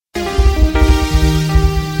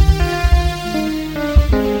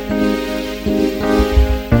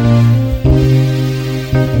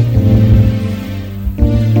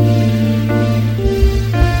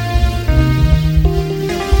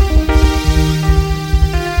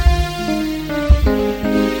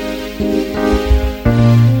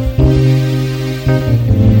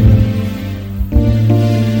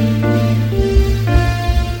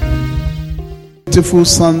Beautiful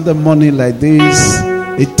Sunday morning like this,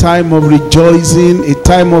 a time of rejoicing, a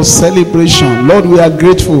time of celebration. Lord, we are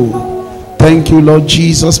grateful. Thank you, Lord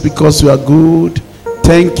Jesus, because you are good.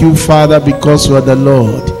 Thank you, Father, because you are the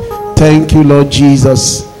Lord. Thank you, Lord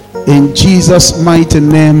Jesus. In Jesus' mighty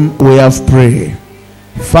name we have prayed.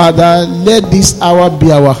 Father, let this hour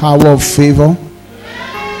be our hour of favor,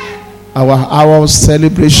 our hour of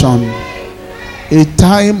celebration, a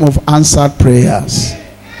time of answered prayers.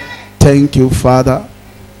 Thank you, Father.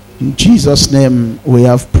 In Jesus' name we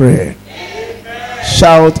have prayed. Amen.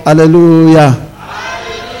 Shout hallelujah.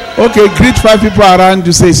 Hallelujah. Okay, greet 5 people around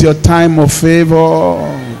you. Say it's your time of favor.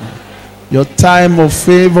 Your time of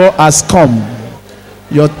favor has come.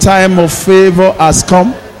 Your time of favor has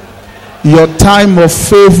come. Your time of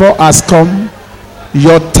favor has come.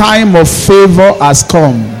 Your time of favor has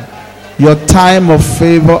come. Your time of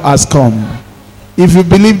favor has come. If you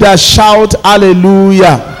believe that, shout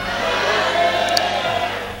hallelujah.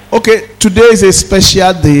 Okay, today is a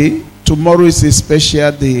special day. Tomorrow is a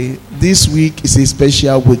special day. This week is a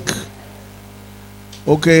special week.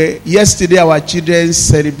 Okay, yesterday our children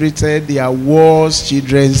celebrated their World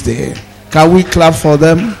Children's Day. Can we clap for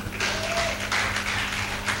them?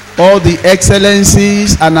 All the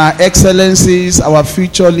excellencies and our excellencies, our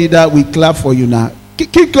future leader, we clap for you now.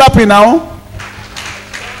 Keep clapping now.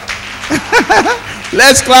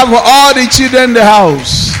 Let's clap for all the children in the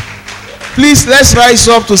house. Please, let's rise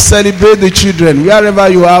up to celebrate the children. Wherever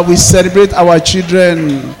you are, we celebrate our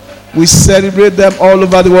children. We celebrate them all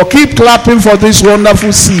over the world. Keep clapping for this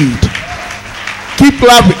wonderful seed. Keep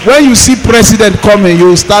clapping. When you see president coming, you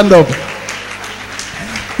will stand up.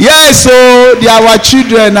 Yes, so they are our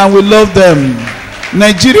children and we love them.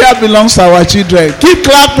 Nigeria belongs to our children. Keep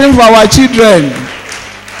clapping for our children.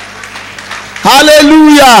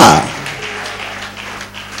 Hallelujah.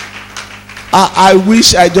 I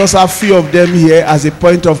wish I just have a few of them here as a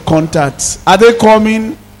point of contact. Are they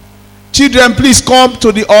coming? Children, please come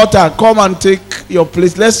to the altar. Come and take your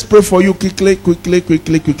place. Let's pray for you quickly.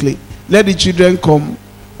 Let the children come.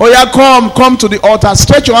 Oh yeah, come to the altar.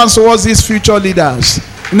 Stretch your hands towards these future leaders.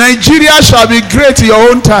 Nigeria shall be great in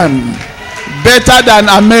your own time. Better than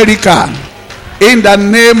America. In the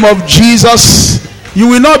name of Jesus, you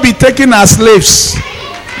will not be taken as slaves.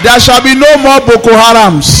 There shall be no more Boko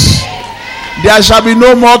Harams. There shall be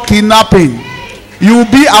no more kidnapping. You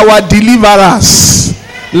will be our deliverers.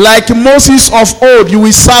 Like Moses of old, you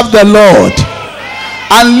will serve the Lord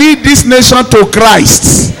and lead this nation to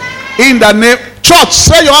Christ. In the name, church,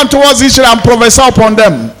 say your hand towards Israel and prophesy upon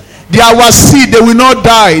them. They are our seed, they will not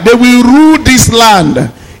die. They will rule this land.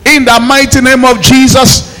 In the mighty name of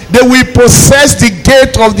Jesus, they will possess the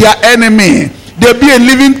gate of their enemy. They will be a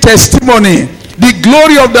living testimony. The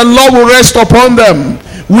glory of the Lord will rest upon them.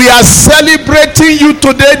 We are celebrating you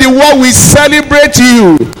today. The world will celebrate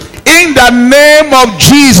you. In the name of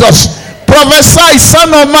Jesus. Prophesy,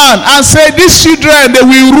 son of man, and say, these children, they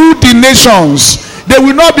will rule the nations. They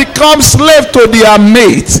will not become slaves to their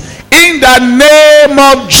mates. In the name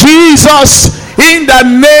of Jesus. In the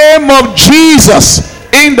name of Jesus.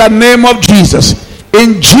 In the name of Jesus.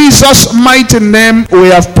 In Jesus' mighty name we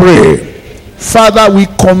have prayed. Father, we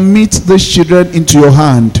commit these children into your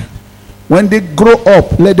hand. When they grow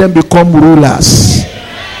up, let them become rulers.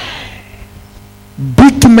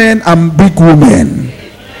 Big men and big women.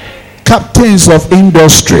 Captains of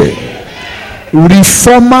industry.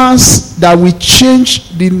 Reformers that will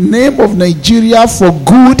change the name of Nigeria for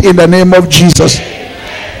good in the name of Jesus.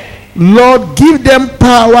 Lord, give them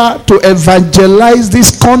power to evangelize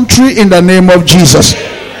this country in the name of Jesus.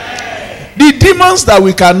 The demons that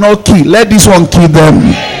we cannot kill, let this one kill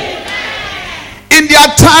them. In their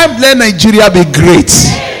time, let Nigeria be great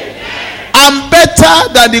and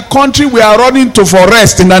better than the country we are running to for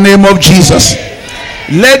rest in the name of Jesus.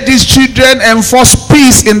 Let these children enforce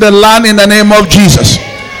peace in the land in the name of Jesus.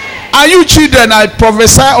 And you children, I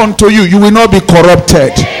prophesy unto you, you will not be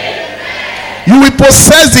corrupted. You will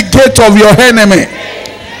possess the gate of your enemy.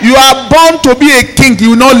 You are born to be a king.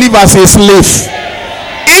 You will not live as a slave.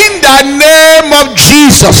 In the name of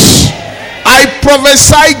Jesus, I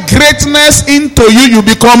prophesy greatness into you. You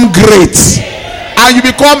become great. And you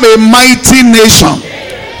become a mighty nation.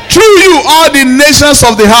 Through you, all the nations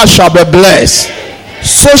of the earth shall be blessed.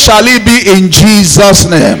 So shall it be in Jesus'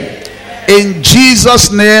 name. In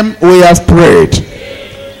Jesus' name we have prayed.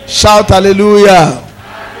 Shout hallelujah.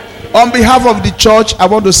 On behalf of the church, I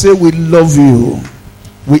want to say we love you.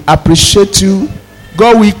 We appreciate you.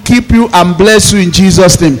 God will keep you and bless you in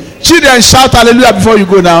Jesus' name. Children, shout hallelujah before you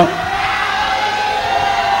go now.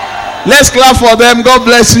 Let's clap for them. God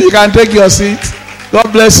bless you. You can take your seat.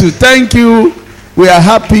 God bless you. Thank you. We are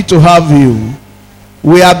happy to have you.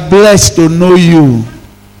 We are blessed to know you.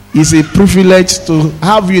 It's a privilege to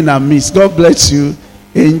have you in our midst. God bless you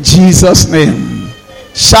in Jesus' name.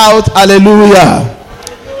 Shout hallelujah.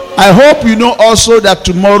 I hope you know also that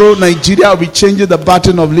tomorrow Nigeria will be changing the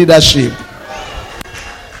pattern of leadership.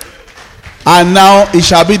 And now it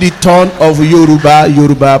shall be the turn of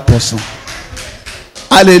Yoruba person.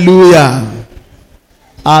 Hallelujah.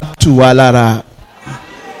 Atuwalara.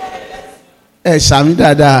 Shami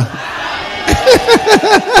dada.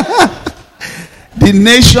 The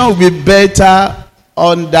nation will be better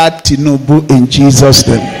under Tinubu in Jesus'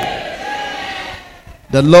 name.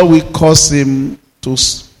 The Lord will cause him to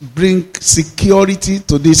bring security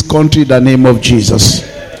to this country in the name of Jesus.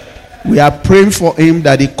 We are praying for him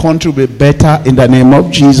that the country will be better in the name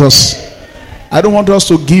of Jesus. I don't want us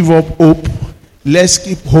to give up hope. Let's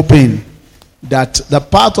keep hoping that the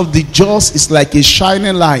path of the just is like a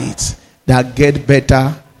shining light that get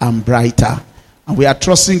better and brighter. And we are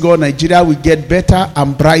trusting God, Nigeria will get better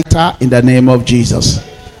and brighter in the name of Jesus.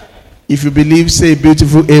 If you believe, say a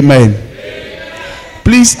beautiful amen.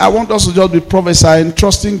 Please, I want us to just be prophesying,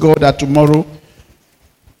 trusting God that tomorrow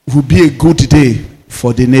will be a good day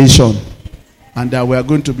for the nation. And that we are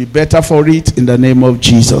going to be better for it in the name of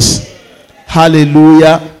Jesus.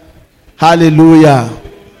 Hallelujah. Hallelujah.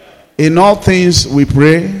 In all things we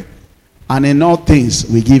pray, and in all things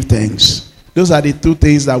we give thanks. Those are the two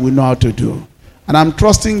things that we know how to do. And I'm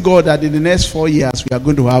trusting God that in the next 4 years we are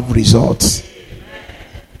going to have results.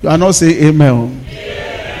 You are not saying amen.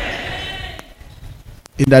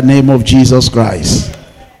 In the name of Jesus Christ.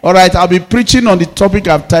 All right, I'll be preaching on the topic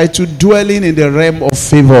I've titled Dwelling in the Realm of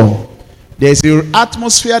Favor. There's an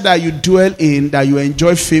atmosphere that you dwell in, that you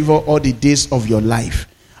enjoy favor all the days of your life.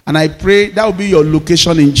 And I pray that will be your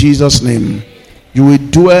location in Jesus' name. You will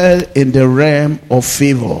dwell in the realm of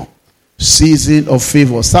favor. Season of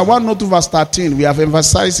favor. Psalm 102 verse 13, we have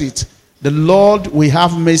emphasized it. The Lord will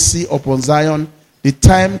have mercy upon Zion. The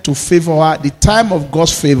time to favor her, the time of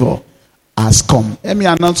God's favor has come. Let me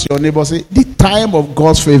announce to your neighbor, say, the time of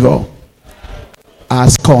God's favor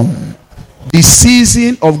has come. The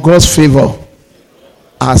season of God's favor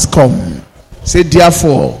has come. Say,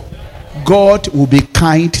 therefore, God will be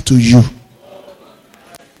kind to you.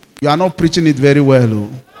 You are not preaching it very well. Oh.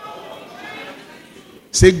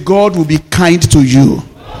 Say, God will be kind to you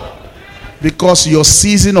because your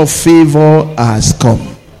season of favor has come.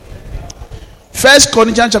 1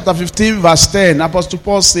 Corinthians chapter 15 verse 10, Apostle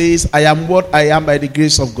Paul says, I am what I am by the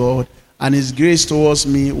grace of God, and his grace towards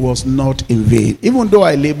me was not in vain. Even though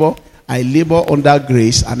I labor under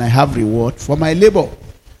grace, and I have reward for my labor.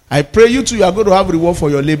 I pray you too, you are going to have reward for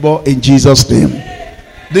your labor in Jesus' name.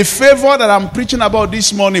 The favor that I'm preaching about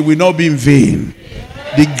this morning will not be in vain.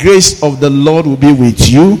 The grace of the Lord will be with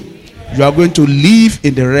you. You are going to live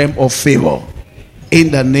in the realm of favor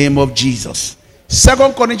in the name of Jesus.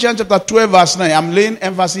 2 Corinthians chapter 12 verse 9. I'm laying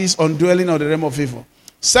emphasis on dwelling on the realm of favor.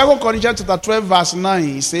 2 Corinthians chapter 12 verse 9.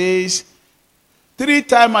 It says, 3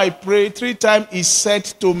 times I pray, 3 times he said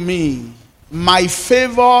to me, my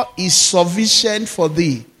favor is sufficient for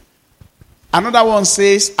thee. Another one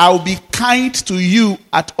says, I will be kind to you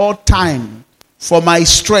at all time, for my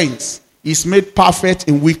strength is made perfect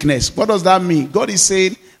in weakness. What does that mean? God is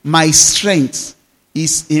saying, my strength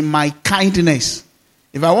is in my kindness.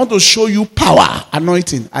 If I want to show you power,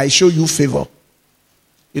 anointing, I show you favor.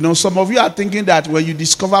 You know, some of you are thinking that when you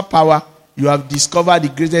discover power, you have discovered the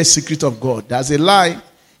greatest secret of God. That's a lie.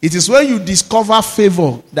 It is when you discover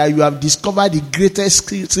favor that you have discovered the greatest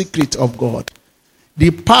secret of God. The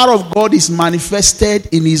power of God is manifested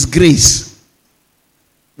in his grace.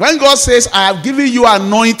 When God says, I have given you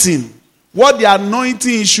anointing, what the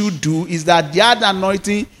anointing should do is that the other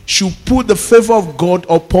anointing should put the favor of God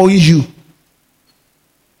upon you.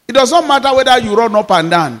 It does not matter whether you run up and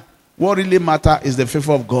down. What really matters is the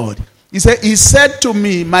favor of God. He said to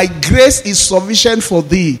me, my grace is sufficient for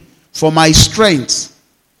thee, for my strength.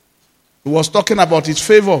 He was talking about his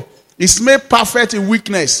favor. It's made perfect in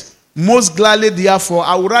weakness. Most gladly, therefore,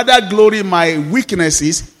 I would rather glory in my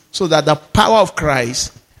weaknesses so that the power of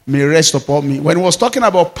Christ may rest upon me. When he was talking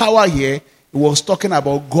about power here, he was talking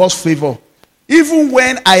about God's favor. Even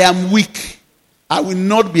when I am weak, I will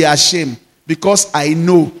not be ashamed because I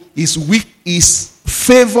know his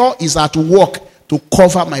favor is at work to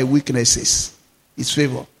cover my weaknesses. His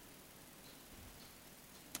favor.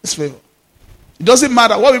 His favor. It doesn't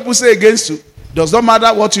matter what people say against you. It does not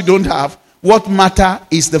matter what you don't have. What matters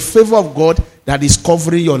is the favor of God that is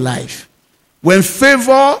covering your life. When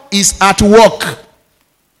favor is at work,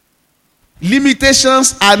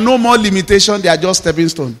 limitations are no more limitations, they are just stepping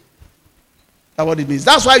stone. That's what it means.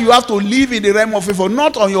 That's why you have to live in the realm of favor,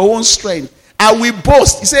 not on your own strength. I will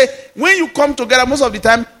boast. He said, when you come together, most of the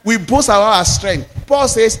time, we boast about our strength. Paul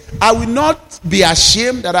says, I will not be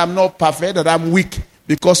ashamed that I'm not perfect, that I'm weak.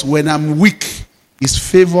 Because when I'm weak, his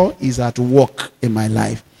favor is at work in my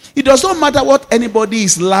life. It does not matter what anybody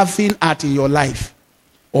is laughing at in your life,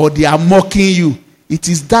 or they are mocking you. It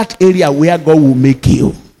is that area where God will make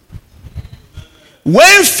you.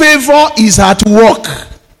 When favor is at work,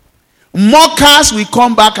 mockers will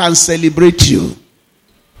come back and celebrate you.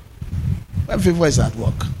 When favor is at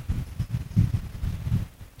work.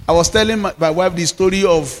 I was telling my wife the story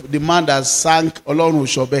of the man that sang Olorun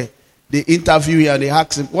Oshobe. They interviewed him and they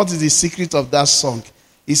asked him, what is the secret of that song?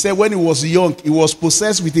 He said when he was young, he was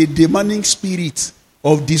possessed with a demonic spirit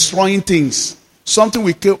of destroying things. Something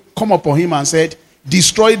will come upon him and said,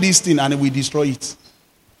 destroy this thing, and he will destroy it.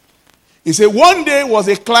 He said one day was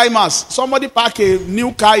a climax. Somebody parked a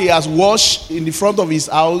new car he has washed in the front of his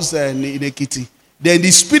house in Ekiti. Then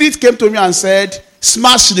the spirit came to me and said,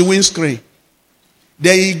 smash the windscreen.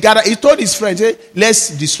 Then he told his friend, hey, let's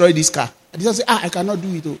destroy this car. And he said, I cannot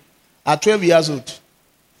do it. At 12 years old.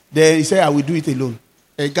 Then he said, I will do it alone.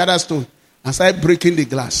 He gathered stone and started breaking the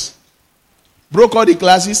glass. Broke all the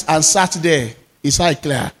glasses and sat there. His eye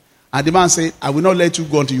clear. And the man said, I will not let you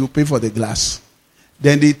go until you pay for the glass.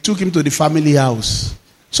 Then they took him to the family house.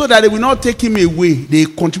 So that they will not take him away, they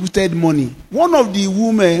contributed money. One of the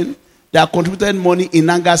women that contributed money in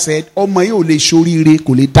anger said, if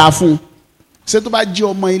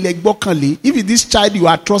this child you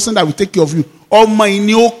are trusting that will take care of you,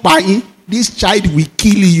 this child will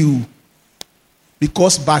kill you.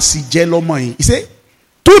 Because Basije Lomoy. He said,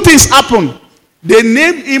 two things happened. They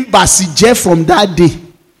named him Basije from that day.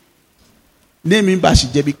 Name him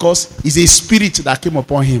Basije because it's a spirit that came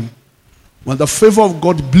upon him. When the favor of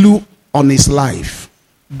God blew on his life,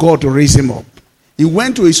 God raised him up. He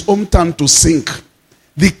went to his hometown to sing.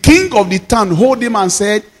 The king of the town hold him and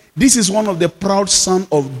said, this is one of the proud sons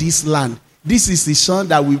of this land. This is the son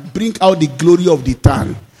that will bring out the glory of the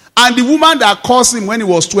town. And the woman that caused him when he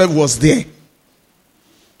was 12 was there.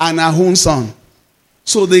 And her own son.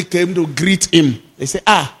 So they came to greet him. They said,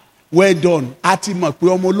 well done. That's the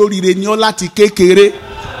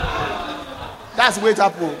way it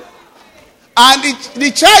happened. And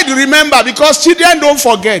the child remember, because children don't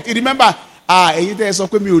forget. He remember,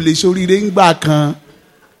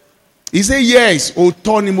 he said, yes,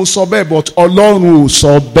 Otoni mo sobe, but Olorun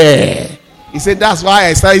sobe. He said, that's why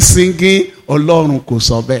I started singing Olorun ko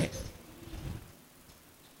sobe.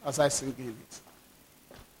 As I singing it.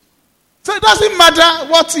 So it doesn't matter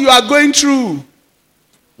what you are going through.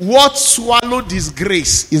 What swallowed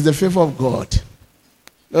disgrace is the favor of God.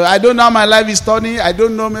 I don't know how my life is turning. I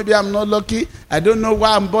don't know, maybe I'm not lucky. I don't know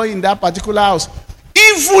why I'm born in that particular house.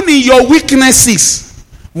 Even in your weaknesses,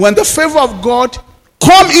 when the favor of God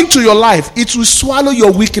come into your life, it will swallow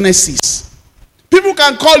your weaknesses. People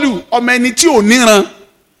can call you Omeniti Onira.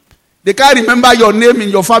 They can't remember your name in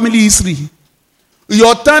your family history.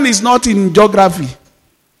 Your turn is not in geography.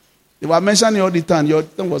 They were mentioning all the time. Your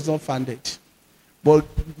turn was not founded. But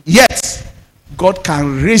yet, God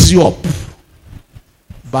can raise you up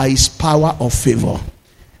by his power of favor.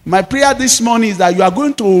 My prayer this morning is that you are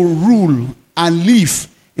going to rule and live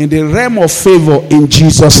in the realm of favor in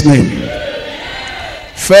Jesus' name.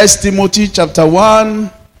 1 Timothy chapter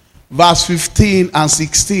 1, verse 15 and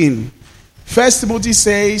 16. 1 Timothy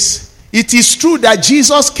says, it is true that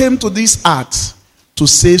Jesus came to this earth to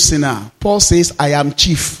save sinners. Paul says, I am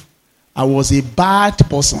chief. I was a bad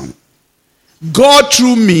person. God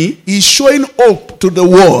through me is showing hope to the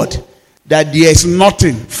world that there is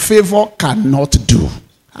nothing favor cannot do.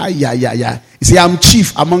 He said, I'm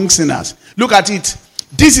chief among sinners. Look at it.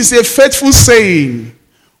 This is a faithful saying,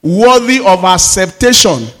 worthy of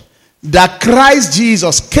acceptation, that Christ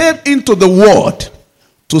Jesus came into the world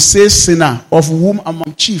to save sinner, of whom I'm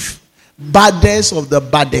chief, baddest of the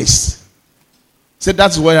baddest. Say,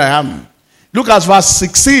 that's where I am. Look at verse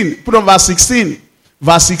 16. Put on verse 16.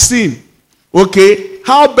 Verse 16. Okay.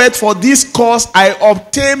 Howbeit for this cause I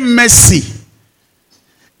obtain mercy,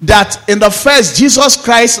 that in the first Jesus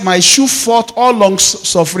Christ might shew forth all long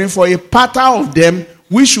suffering for a pattern of them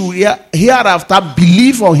which will hereafter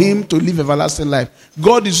believe on him to live everlasting life.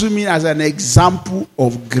 God is with me as an example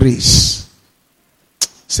of grace.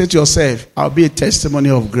 Say to yourself, I'll be a testimony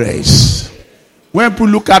of grace. When people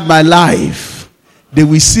look at my life, they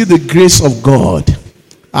will see the grace of God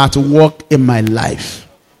at work in my life.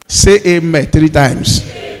 Say amen 3 times.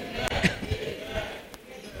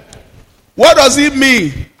 What does it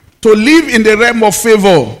mean to live in the realm of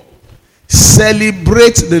favor?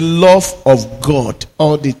 Celebrate the love of God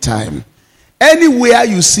all the time. Anywhere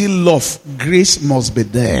you see love, grace must be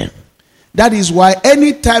there. That is why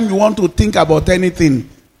anytime you want to think about anything,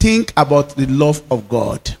 think about the love of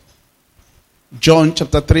God. John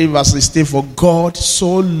chapter 3 verse 16, for God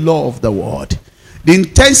so loved the world. The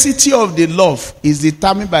intensity of the love is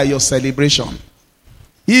determined by your celebration.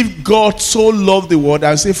 If God so loved the world,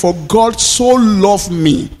 I say, for God so loved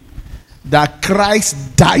me that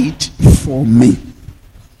Christ died for me.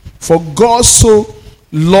 For God so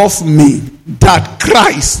loved me that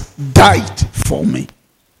Christ died for me.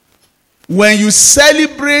 When you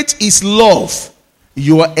celebrate his love,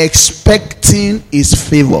 you are expecting his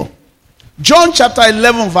favor. John chapter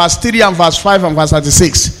 11 verse 3 and verse 5 and verse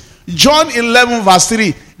 36. John 11 verse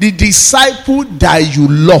 3. The disciple that you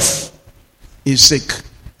love is sick.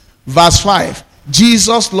 Verse 5.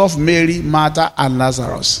 Jesus loved Mary, Martha, and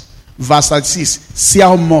Lazarus. Verse 36. See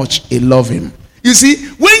how much he loved him. You see,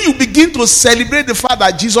 when you begin to celebrate the fact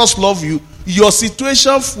that Jesus loved you, your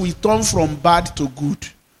situation will turn from bad to good.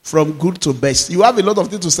 From good to best. You have a lot of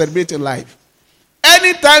things to celebrate in life.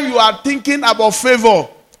 Anytime you are thinking about favor,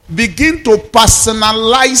 begin to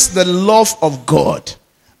personalize the love of God.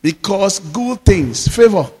 Because good things,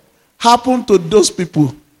 favor, happen to those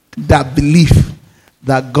people that believe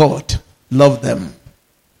that God loved them.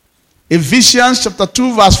 Ephesians chapter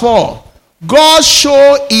 2 verse 4. God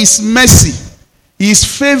showed his mercy, his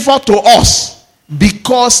favor to us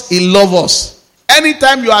because he loved us.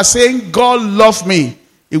 Anytime you are saying God loved me,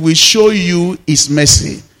 it will show you his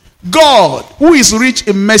mercy. God, who is rich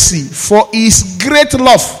in mercy, for his great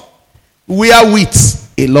love,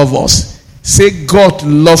 wherewith he loves us. Say, God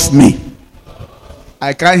love me.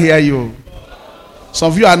 I can't hear you.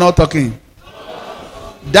 Some of you are not talking.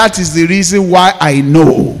 That is the reason why I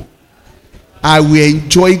know I will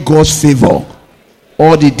enjoy God's favor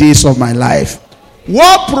all the days of my life.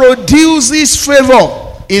 What produces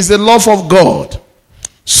favor is the love of God.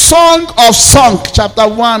 Song of Song, chapter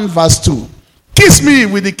 1, verse 2. Kiss me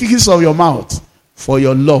with the kisses of your mouth, for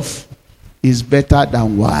your love is better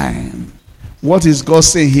than wine. What is God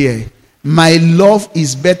saying here? My love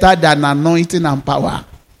is better than anointing and power.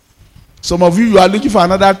 Some of you are looking for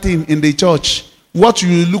another thing in the church. What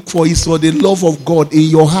you look for is for the love of God in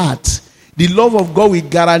your heart. The love of God will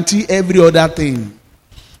guarantee every other thing.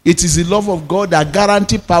 It is the love of God that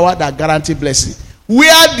guarantees power, that guarantees blessing.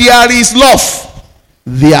 Where there is love,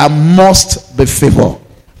 there must be favor.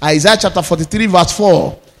 Isaiah chapter 43 verse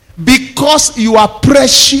 4. Because you are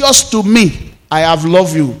precious to me, I have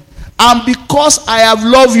loved you. And because I have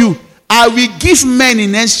loved you, I will give men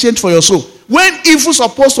in exchange for your soul. When evil is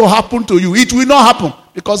supposed to happen to you, it will not happen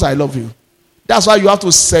because I love you. That's why you have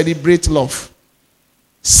to celebrate love.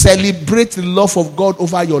 Celebrate the love of God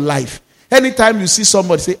over your life. Anytime you see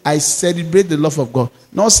somebody say, I celebrate the love of God.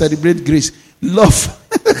 Not celebrate grace. Love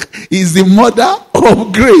is the mother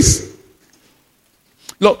of grace.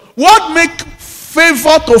 Look, what makes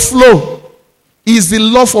favor to flow is the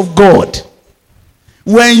love of God.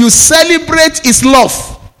 When you celebrate his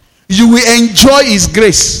love, you will enjoy his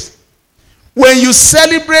grace. When you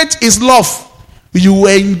celebrate his love, you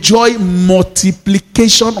will enjoy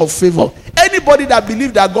multiplication of favor. Anybody that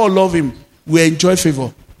believes that God loves him will enjoy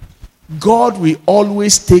favor. God will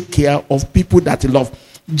always take care of people that he loves.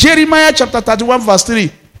 Jeremiah chapter 31 verse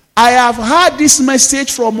 3. I have heard this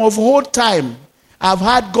message from of old time. I've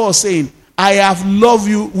heard God saying, I have loved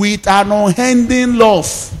you with an unending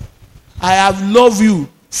love. I have loved you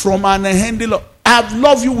from an unending love. I have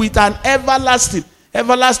loved you with an everlasting.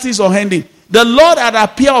 Everlasting is unending. The Lord had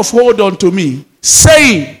appeared of hold unto me,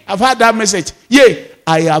 saying, I've heard that message. Yea,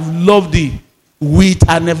 I have loved thee with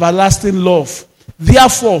an everlasting love.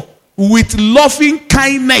 Therefore, with loving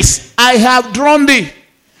kindness, I have drawn thee.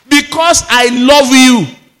 Because I love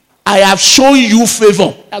you, I have shown you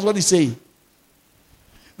favor. That's what he's saying.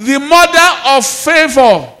 The mother of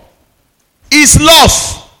favor is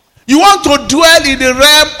love. You want to dwell in the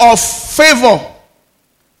realm of favor.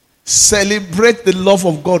 Celebrate the love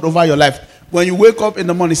of God over your life. When you wake up in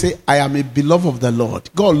the morning, say, I am a beloved of the Lord.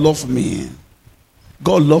 God loves me.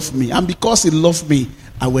 God loves me. And because he loves me,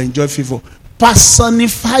 I will enjoy favor.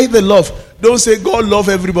 Personify the love. Don't say God loves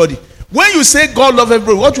everybody. When you say God loves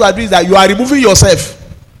everybody, what you are doing is that you are removing yourself.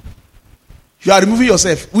 You are removing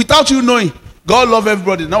yourself. Without you knowing, God loves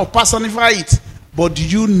everybody. Now personify it. But do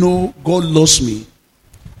you know God loves me?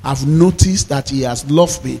 I've noticed that he has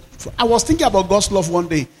loved me. I was thinking about God's love one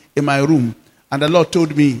day in my room. And the Lord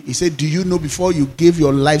told me, he said, do you know before you gave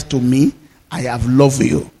your life to me, I have loved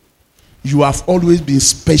you. You have always been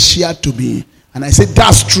special to me. And I said,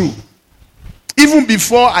 that's true. Even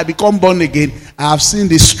before I become born again, I have seen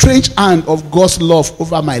the strange hand of God's love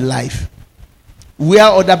over my life. Where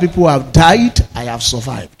other people have died, I have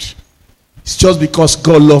survived. It's just because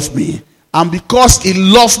God loved me. And because he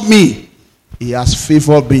loved me, he has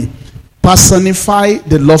favored me. Personify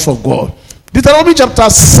the love of God. Deuteronomy chapter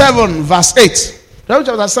 7 verse 8. Deuteronomy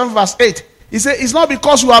chapter 7 verse 8. He said, it's not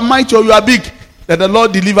because you are mighty or you are big that the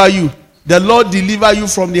Lord deliver you. The Lord deliver you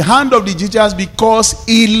from the hand of the Egyptians because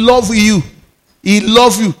he loved you. He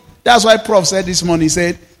loved you. That's why Prof said this morning, he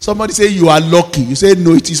said, somebody say you are lucky. You say,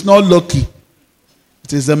 no, it is not lucky.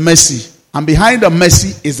 It is the mercy. And behind the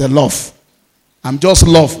mercy is the love. I'm just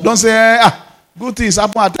love. Don't say, good things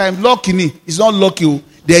happen at times. Lucky. It's not lucky.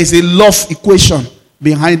 There is a love equation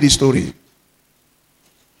behind the story.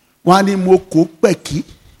 Wani mo ko peki,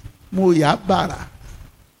 mo ya bara.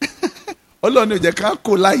 It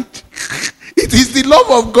is the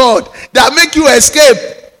love of God that make you escape.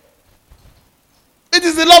 It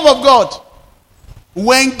is the love of God.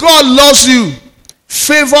 When God loves you,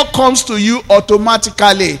 favor comes to you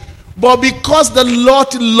automatically. But because the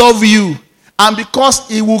Lord loves you, and because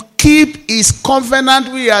he will keep his covenant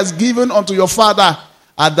he has given unto your father,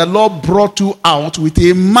 and the Lord brought you out with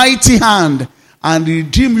a mighty hand and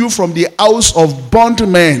redeemed you from the house of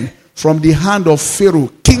bondmen, from the hand of Pharaoh,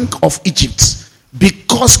 king of Egypt.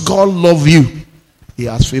 Because God loves you, he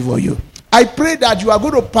has favored you. I pray that you are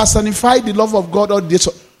going to personify the love of God on this.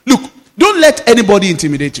 Look, don't let anybody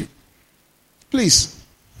intimidate you. Please.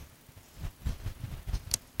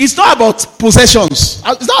 It's not about possessions.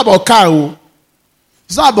 It's not about car.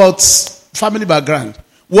 It's not about family background.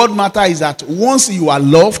 What matters is that once you are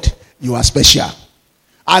loved, you are special.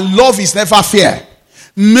 And love is never fair.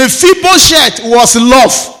 Mephibosheth was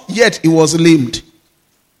loved, yet he was lamed.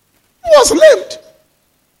 He was lamed.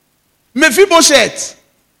 Mephibosheth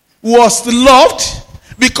was loved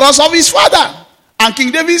because of his father. And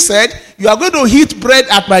King David said, you are going to eat bread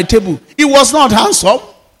at my table. He was not handsome.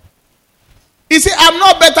 He said, I'm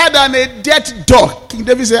not better than a dead dog. King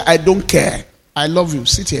David said, I don't care. I love you.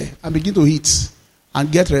 Sit here and begin to eat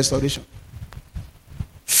and get restoration.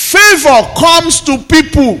 Favor comes to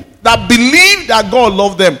people that believe that God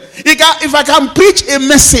loves them. If I can preach a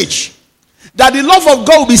message that the love of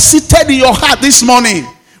God will be seated in your heart this morning,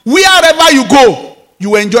 wherever you go,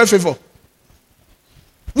 you will enjoy favor.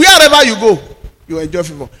 Wherever you go, you will enjoy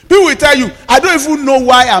favor. People will tell you, I don't even know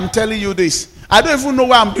why I'm telling you this. I don't even know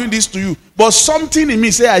why I'm doing this to you. But something in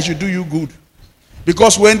me says I should do you good.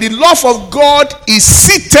 Because when the love of God is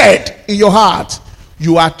seated in your heart,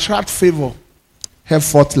 you attract favor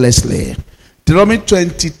effortlessly. Deuteronomy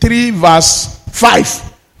 23 verse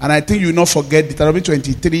 5. And I think you will not forget Deuteronomy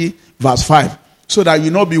 23 verse 5. So that you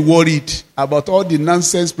will not be worried about all the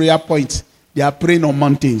nonsense prayer points they are praying on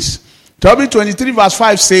mountains. Deuteronomy 23 verse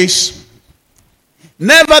 5 says,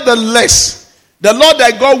 nevertheless, the Lord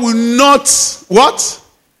thy God will not, what?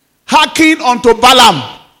 Hearken unto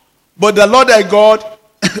Balaam. But the Lord thy God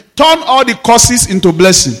turn all the curses into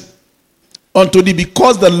blessing unto thee,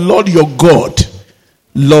 because the Lord your God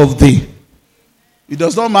love thee. It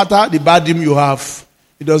does not matter the bad dream you have.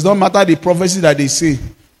 It does not matter the prophecy that they say.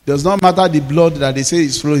 It does not matter the blood that they say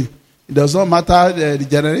is flowing. It does not matter the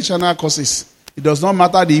generational curses. It does not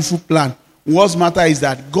matter the evil plan. What matters is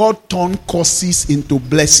that God turned curses into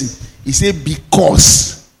blessing. He said,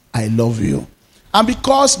 because I love you. And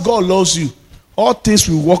because God loves you, all things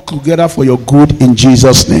will work together for your good in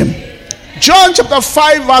Jesus' name. John chapter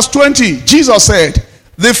 5 verse 20. Jesus said,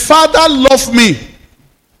 the Father loved me.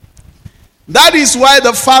 That is why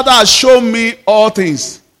the Father has shown me all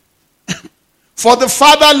things. For the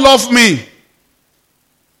Father loved me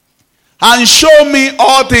and showed me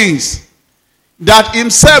all things that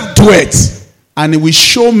himself doeth, and he will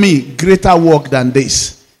show me greater work than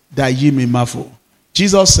this, that ye may marvel.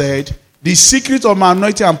 Jesus said, the secret of my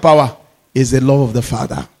anointing and power is the love of the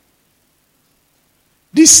Father.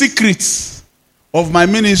 The secret of my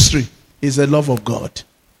ministry is the love of God.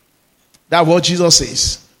 That's what Jesus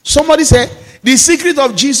says. Somebody said, the secret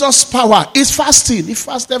of Jesus' power is fasting. He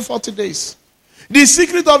fasted 40 days. The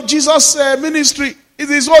secret of Jesus' ministry is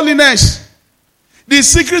his holiness. The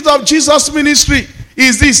secret of Jesus' ministry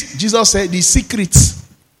is this. Jesus said, the secret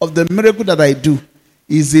of the miracle that I do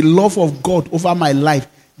is the love of God over my life,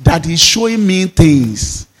 that is showing me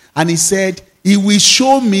things. And he said, he will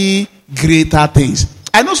show me greater things.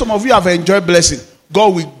 I know some of you have enjoyed blessing.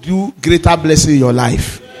 God will do greater blessing in your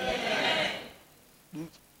life.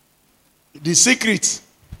 The secret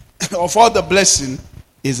of all the blessing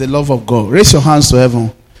is the love of God. Raise your hands to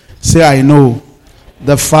heaven. Say, I know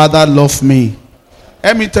the Father loved me.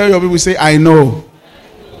 Let me tell you, people say, I know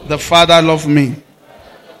the Father loved me.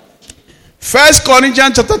 1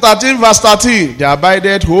 Corinthians chapter 13 verse 13. There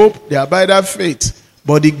abideth hope, there abideth faith.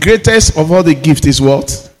 But the greatest of all the gifts is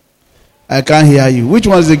what? I can't hear you. Which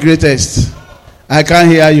one is the greatest? I can't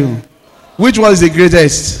hear you. Which one is the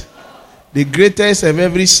greatest? The greatest of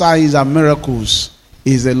every signs and miracles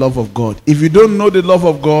is the love of God. If you don't know the love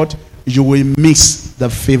of God, you will miss the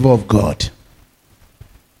favor of God.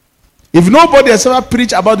 If nobody has ever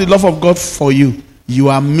preached about the love of God for you, you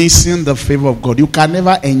are missing the favor of God. You can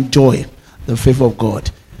never enjoy the favor of God.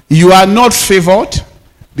 You are not favored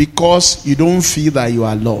because you don't feel that you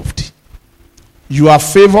are loved. You are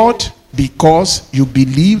favored because you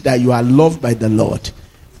believe that you are loved by the Lord.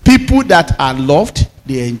 People that are loved,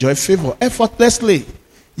 they enjoy favor effortlessly.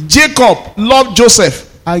 Jacob loved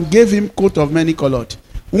Joseph and gave him coat of many colored.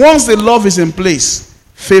 Once the love is in place,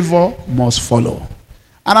 favor must follow.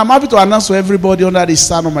 And I'm happy to announce to everybody under the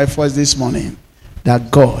sound of my voice this morning that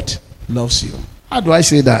God loves you. How do I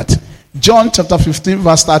say that? John chapter 15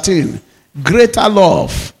 verse 13. Greater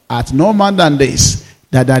love hath no man than this,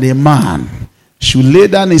 that a man should lay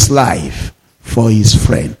down his life for his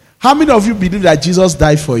friend. How many of you believe that Jesus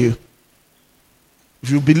died for you?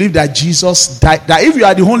 If you believe that Jesus died, that if you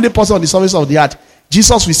are the only person on the surface of the earth,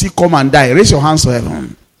 Jesus will still come and die. Raise your hands to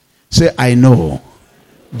heaven. Say, I know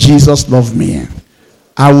Jesus loved me.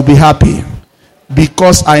 I will be happy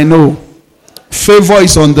because I know favor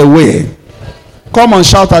is on the way. Come and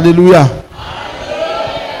shout hallelujah.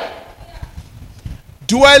 Hallelujah.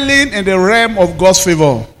 Dwelling in the realm of God's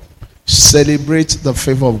favor, celebrate the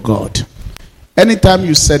favor of God. Anytime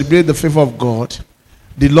you celebrate the favor of God,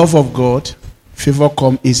 the love of God, favor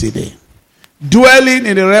come easily. Dwelling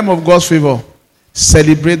in the realm of God's favor,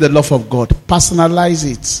 celebrate the love of God. Personalize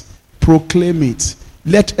it. Proclaim it.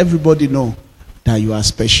 Let everybody know that you are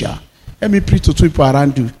special. Let me preach to two people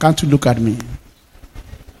around you. Can't you look at me?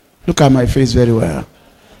 Look at my face very well.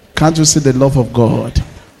 Can't you see the love of God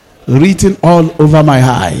written all over my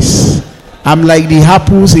eyes? I'm like the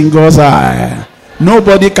apples in God's eye.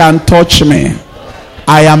 Nobody can touch me.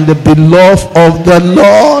 I am the beloved of the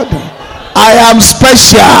Lord. I am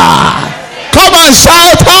special. Come and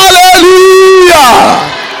shout hallelujah.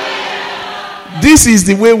 This is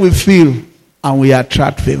the way we feel and we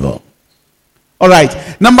attract favor. All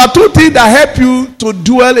right. Number two thing that help you to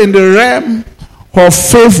dwell in the realm of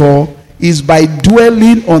favor is by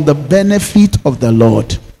dwelling on the benefit of the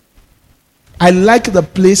Lord. I like the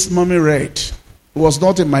place Mommy read. It was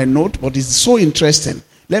not in my note, but it's so interesting.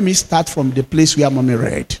 Let me start from the place where Mommy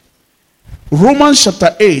read. Romans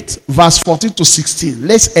chapter 8, verse 14 to 16.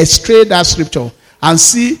 Let's extract that scripture and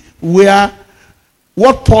see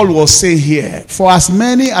what Paul was saying here. For as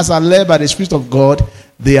many as are led by the Spirit of God,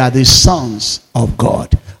 they are the sons of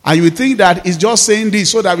God. And you would think that it's just saying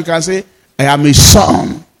this so that we can say, I am a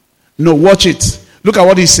son. No, watch it. Look at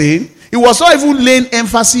what he's saying. He was not even laying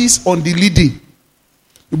emphasis on the leading,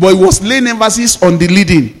 but he was laying emphasis on the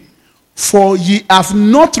leading. For ye have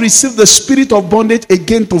not received the spirit of bondage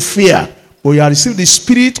again to fear, but ye have received the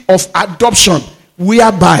spirit of adoption,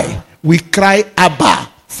 whereby we cry, Abba,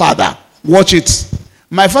 Father. Watch it.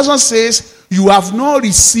 My first one says, you have not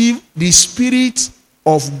received the spirit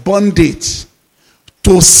of bondage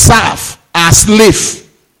to serve as slave,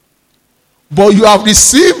 but you have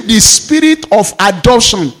received the spirit of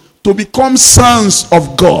adoption to become sons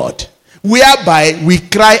of God, whereby we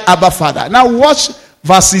cry, Abba, Father. Now watch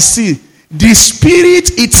verse 16. The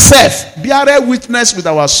Spirit itself beareth witness with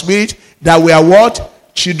our spirit that we are what?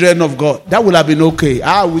 Children of God. That would have been okay.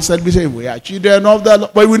 We said we are children of the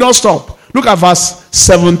Lord. But we will not stop. Look at verse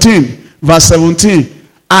 17. Verse 17.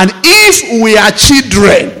 And if we are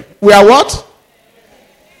children, we are what?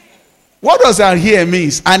 What does that here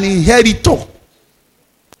means? An inheritor.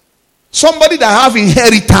 Somebody that have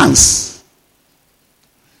inheritance.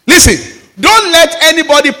 Listen, don't let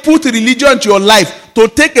anybody put religion into your life to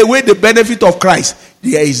take away the benefit of Christ.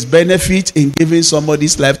 There is benefit in giving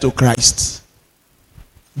somebody's life to Christ.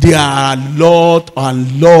 There are a lot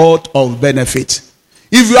of benefit.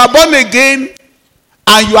 If you are born again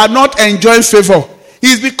and you are not enjoying favor,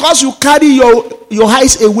 it's because you carry your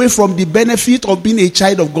eyes away from the benefit of being a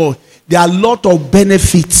child of God. There are a lot of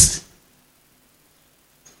benefits.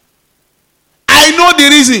 I know the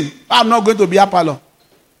reason I'm not going to be a palo.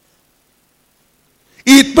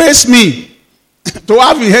 It pays me to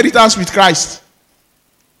have inheritance with Christ.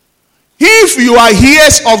 If you are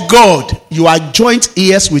heirs of God, you are joint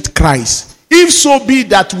heirs with Christ. If so be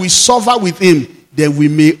that we suffer with him, then we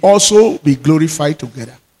may also be glorified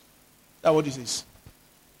together. That's what this is.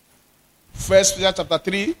 1 Peter chapter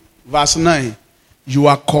 3, verse 9. You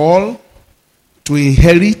are called to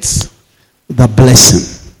inherit the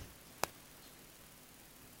blessing.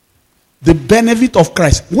 The benefit of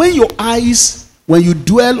Christ. When you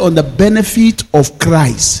dwell on the benefit of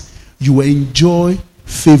Christ, you enjoy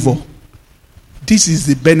favor. This is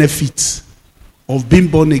the benefit of being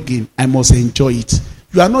born again, I must enjoy it.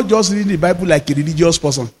 You are not just reading the Bible like a religious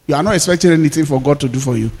person. You are not expecting anything for God to do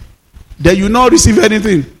for you. Then you not receive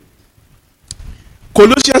anything.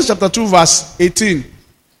 Colossians chapter 2 verse 18.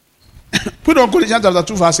 Put on Colossians chapter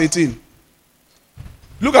 2 verse 18.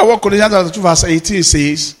 Look at what Colossians chapter 2 verse 18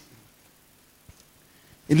 says.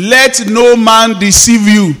 Let no man deceive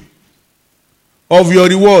you of your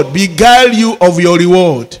reward, beguile you of your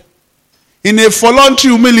reward, in a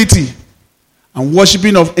voluntary humility and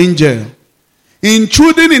worshiping of angels,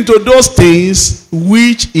 intruding into those things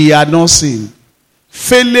which he had not seen,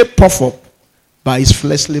 fairly puffed up by his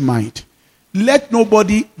fleshly mind. Let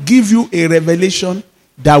nobody give you a revelation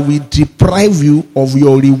that will deprive you of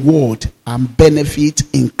your reward and benefit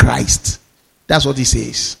in Christ. That's what he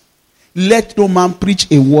says. Let no man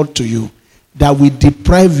preach a word to you that will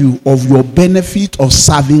deprive you of your benefit of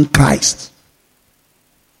serving Christ.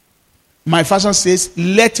 My version says,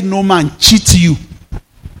 let no man cheat you.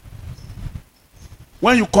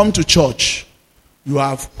 When you come to church, you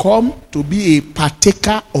have come to be a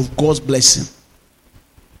partaker of God's blessing.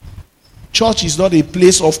 Church is not a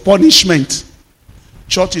place of punishment.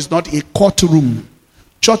 Church is not a courtroom.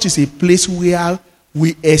 Church is a place where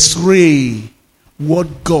we x-ray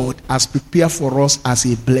what God has prepared for us as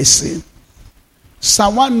a blessing.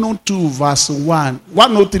 Psalm 102 verse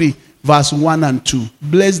 103 verse 1 and 2.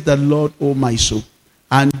 Bless the Lord, O my soul,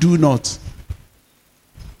 and do not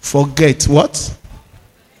forget what?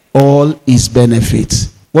 All his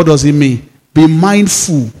benefits. What does it mean? Be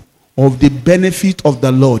mindful of the benefit of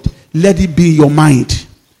the Lord. Let it be in your mind.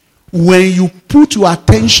 When you put your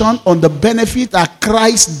attention on the benefit that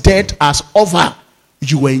Christ's death has offered,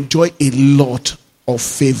 you will enjoy a lot of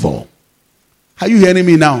favor. Are you hearing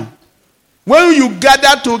me now? When you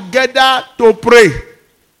gather together to pray,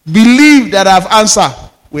 believe that I have answered.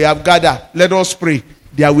 We have gathered. Let us pray.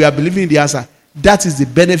 That we are believing the answer. That is the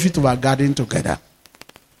benefit of our gathering together.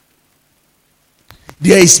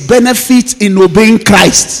 There is benefit in obeying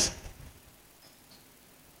Christ.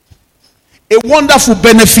 A wonderful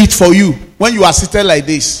benefit for you when you are seated like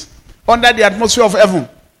this, under the atmosphere of heaven.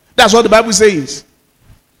 That's what the Bible says.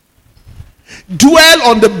 Dwell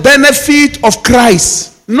on the benefit of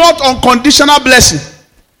Christ, not on conditional blessing.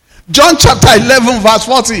 John chapter 11 verse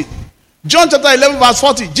 40. John chapter 11 verse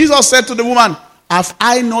 40. Jesus said to the woman, have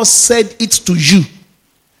I not said it to you,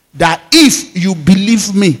 that if you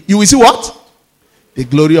believe me, you will see what? The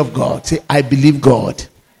glory of God. Say, I believe God.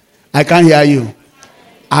 I can't hear you.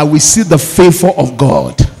 I will see the favor of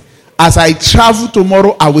God. As I travel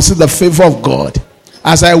tomorrow, I will see the favor of God.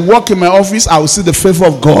 As I walk in my office, I will see the favor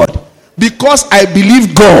of God. Because I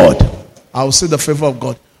believe God, I will see the favor of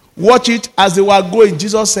God. Watch it. As they were going,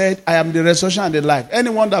 Jesus said, I am the resurrection and the life.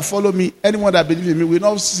 Anyone that follow me, anyone that believes in me will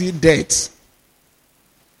not see death.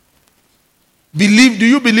 Believe, do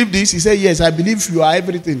you believe this? He said, yes, I believe you are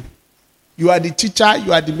everything. You are the teacher,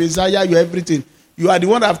 you are the Messiah, you are everything. You are the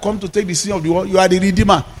one that have come to take the sin of the world. You are the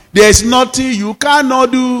Redeemer. There is nothing you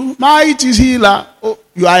cannot do. Might is healer. Oh,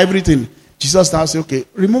 you are everything. Jesus now said, okay,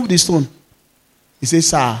 remove the stone. He says,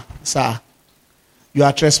 sir, you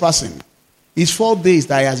are trespassing. It's 4 days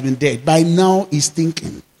that he has been dead. By now he's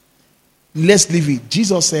thinking, let's leave it.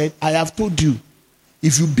 Jesus said, I have told you,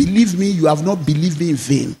 if you believe me, you have not believed me in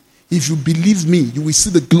vain. If you believe me, you will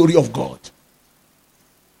see the glory of God.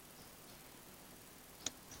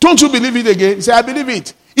 Don't you believe it again? Say, I believe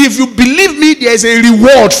it. If you believe me, there is a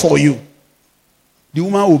reward for you. The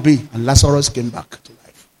woman obeyed, and Lazarus came back to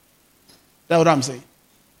life. That's what I'm saying.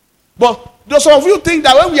 But those of you think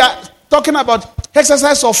that when we are talking about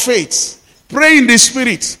exercise of faith, pray in the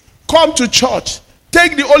spirit, come to church,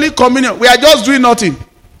 take the Holy Communion, we are just doing nothing.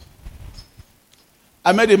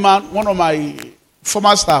 I met a man, one of my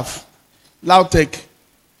former staff, Lautech,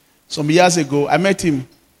 some years ago. I met him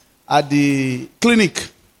at the clinic.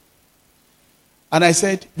 And I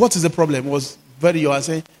said, what is the problem? It was very young. I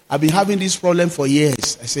said, I've been having this problem for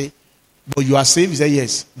years. I said, but you are saved? He said,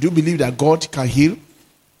 yes. Do you believe that God can heal?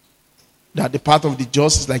 That the path of the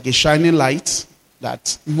just is like a shining light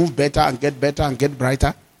that move better and get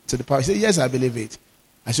brighter to the power? He said, yes, I believe it.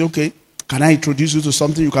 I said, okay, can I introduce you to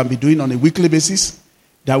something you can be doing on a weekly basis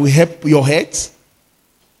that will help your head?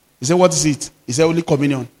 He said, what is it? He said, Holy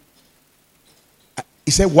Communion.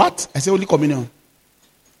 He said, what? I said, Holy Communion.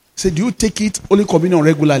 He said, do you take it Holy Communion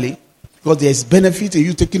regularly? Because there is benefit in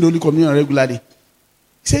you taking Holy Communion regularly.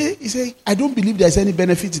 He said, I don't believe there is any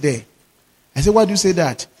benefit there. I said, why do you say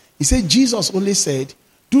that? He said, Jesus only said,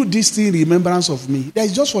 do this thing in remembrance of me. That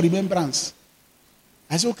is just for remembrance.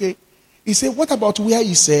 I said, okay. He said, what about where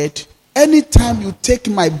he said, anytime you take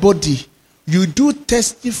my body You do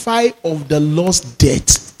testify of the Lord's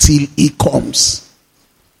death till he comes.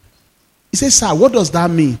 He says, sir, what does that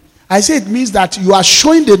mean? I say it means that you are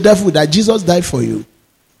showing the devil that Jesus died for you.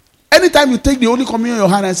 Anytime you take the Holy Communion in your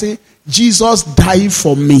hand and say, Jesus died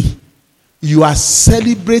for me, you are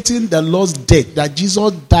celebrating the Lord's death, that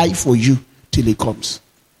Jesus died for you till he comes.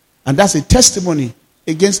 And that's a testimony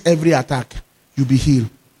against every attack. You'll be healed.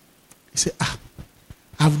 You say,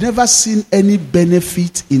 I've never seen any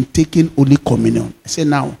benefit in taking Holy Communion. I say,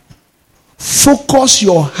 now, focus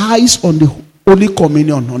your eyes on the Holy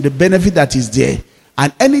Communion, on the benefit that is there.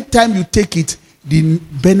 And anytime you take it, the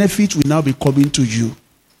benefit will now be coming to you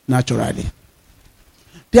naturally.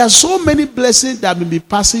 There are so many blessings that will be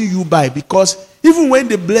passing you by, because even when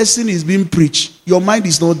the blessing is being preached, your mind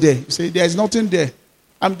is not there. You say, there is nothing there.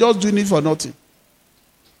 I'm just doing it for nothing.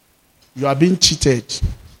 You are being cheated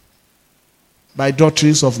by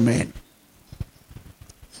doctrines of men.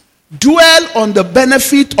 Dwell on the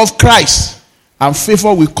benefit of Christ, and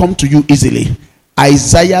favor will come to you easily.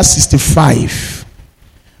 Isaiah 65,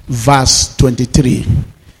 verse 23.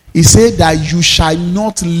 He said that you shall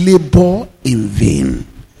not labor in vain.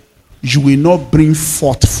 You will not bring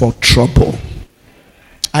forth for trouble.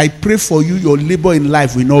 I pray for you, your labor in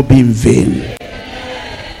life will not be in vain.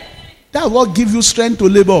 That's what gives you strength to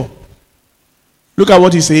labor. Look at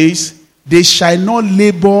what he says. They shall not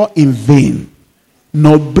labor in vain,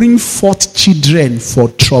 nor bring forth children for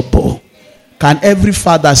trouble. Can every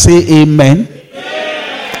father say amen?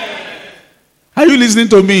 Are you listening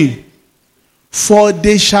to me? For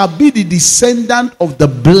they shall be the descendant of the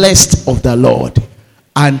blessed of the Lord,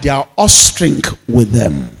 and their offspring with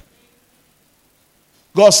them.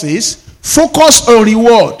 God says, focus on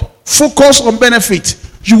reward, focus on benefit.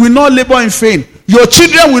 You will not labor in vain. Your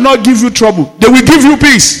children will not give you trouble. They will give you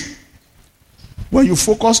peace. When you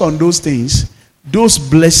focus on those things, those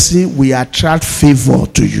blessings will attract favor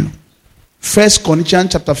to you. 1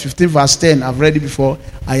 Corinthians chapter 15 verse 10. I've read it before.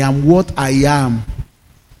 I am what I am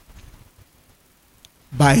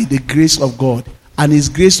by the grace of God. And his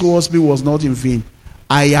grace towards me was not in vain.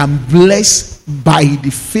 I am blessed by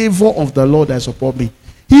the favor of the Lord that is upon me.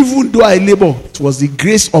 Even though I labor, it was the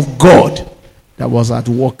grace of God that was at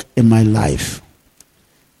work in my life.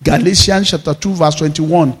 Galatians chapter 2 verse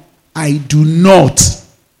 21. I do not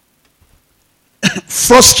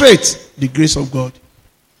frustrate the grace of God.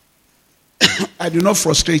 I do not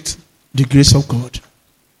frustrate the grace of God.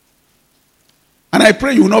 And I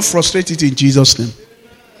pray you will not frustrate it in Jesus' name.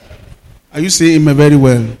 Are you saying amen very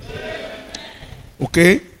well?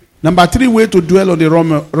 Okay. Number 3 way to dwell on the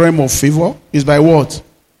realm of favor is by what?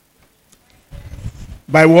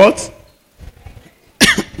 By what?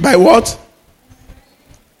 By what?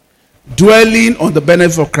 Dwelling on the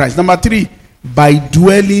benefit of Christ. Number 3, by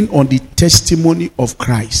dwelling on the testimony of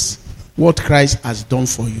Christ. What Christ has done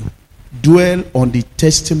for you. Dwell on the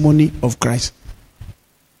testimony of Christ.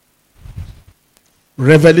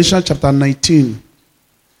 Revelation chapter 19,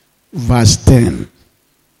 verse 10.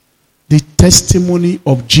 The testimony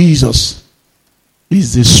of Jesus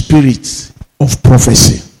is the spirit of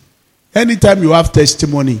prophecy. Anytime you have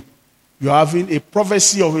testimony, you are having a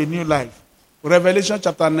prophecy of a new life. Revelation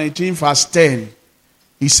chapter 19 verse 10.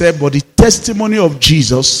 He said, but the testimony of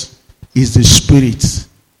Jesus is the spirit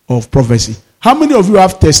of prophecy. How many of you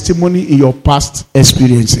have testimony in your past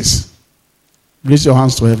experiences? Raise your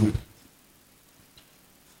hands to heaven.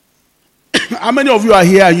 How many of you are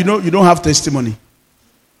here and you don't have testimony?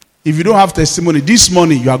 If you don't have testimony, this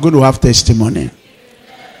morning you are going to have testimony.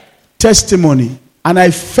 Testimony. And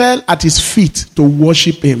I fell at his feet to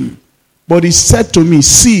worship him. But he said to me,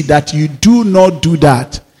 see that you do not do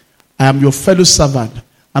that. I am your fellow servant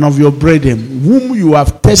and of your brethren, whom you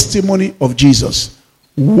have testimony of Jesus.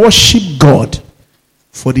 Worship God,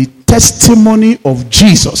 for the testimony of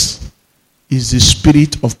Jesus is the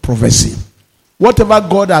spirit of prophecy. Whatever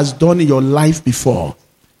God has done in your life before,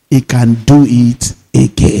 he can do it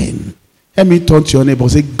again. Let me turn to your neighbor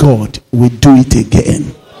and say, God will do it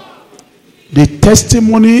again. The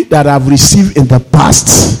testimony that I've received in the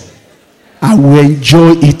past, I will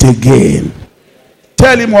enjoy it again.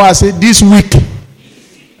 Tell him what I say. This week,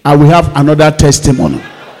 I will have another testimony.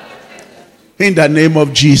 In the name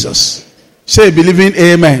of Jesus. Say, believing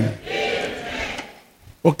amen. Amen.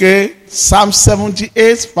 Okay. Psalm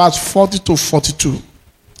 78, verse 40 to 42.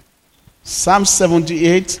 Psalm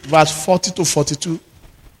 78, verse 40 to 42.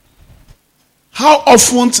 How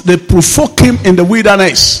often they provoke him in the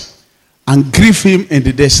wilderness and grieve him in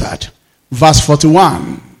the desert. Verse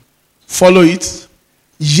 41. Follow it.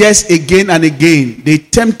 Yes, again and again, they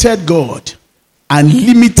tempted God and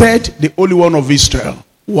limited the Holy One of Israel.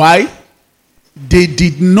 Why? they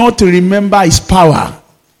did not remember his power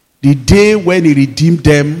the day when he redeemed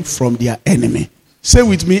them from their enemy. Say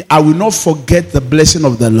with me, I will not forget the blessing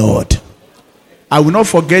of the Lord. I will not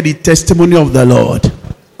forget the testimony of the Lord.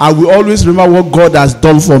 I will always remember what God has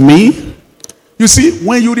done for me. You see,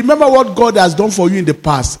 when you remember what God has done for you in the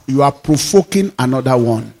past, you are provoking another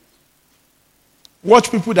one.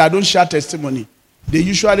 Watch people that don't share testimony. They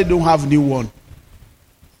usually don't have new one.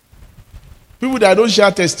 People that don't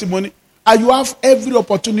share testimony, and you have every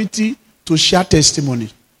opportunity to share testimony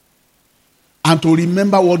and to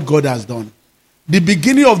remember what God has done. The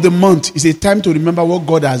beginning of the month is a time to remember what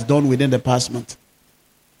God has done within the past month.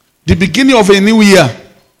 The beginning of a new year,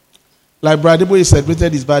 like Brother Boy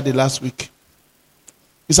celebrated his birthday last week.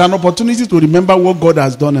 It's an opportunity to remember what God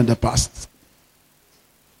has done in the past.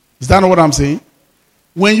 Is that not what I'm saying?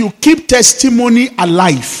 When you keep testimony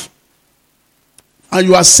alive, and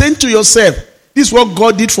you are saying to yourself, this is what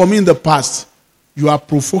God did for me in the past, you are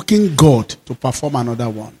provoking God to perform another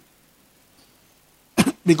one.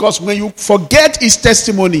 Because when you forget his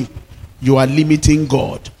testimony, you are limiting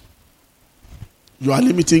God. You are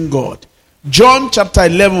limiting God. John chapter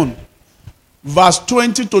 11, verse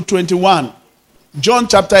 20 to 21. John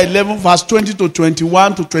chapter 11, verse 20 to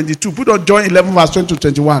 21 to 22. Put on John 11, verse 20 to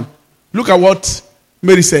 21. Look at what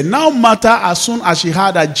Mary said. Now Martha, as soon as she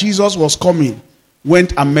heard that Jesus was coming,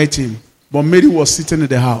 went and met him. But Mary was sitting in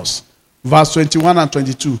the house. Verse 21 and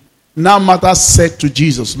 22. Now Martha said to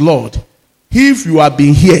Jesus, Lord, if you had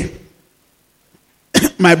been here,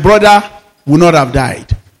 my brother would not have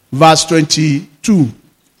died. Verse 22.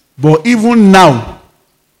 But even now,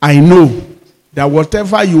 I know that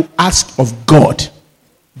whatever you ask of God,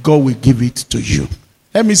 God will give it to you.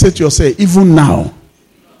 Let me say to yourself, even now,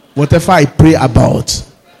 whatever I pray about,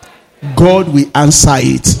 God will answer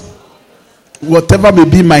it. Whatever may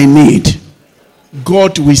be my need,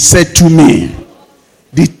 God will say to me.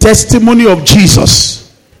 The testimony of Jesus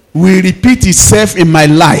will repeat itself in my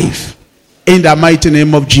life in the mighty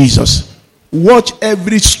name of Jesus. Watch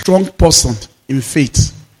every strong person in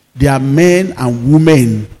faith. They are men and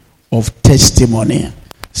women of testimony.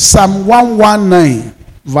 Psalm 119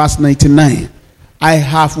 verse 99. I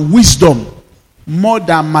have wisdom more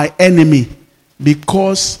than my enemy,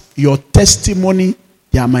 because your testimony,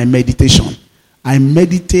 they are my meditation. I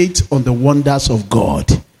meditate on the wonders of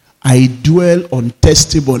God. I dwell on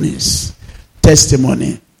testimonies.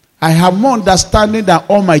 Testimony. I have more understanding than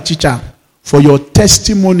all my teacher, for your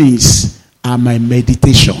testimonies are my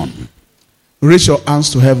meditation. Raise your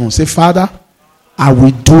hands to heaven. Say, Father, I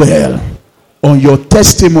will dwell on your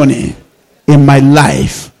testimony in my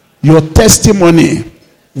life. Your testimony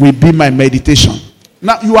will be my meditation.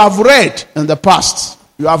 Now, you have read in the past.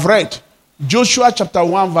 You have read Joshua chapter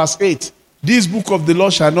 1 verse 8. This book of the law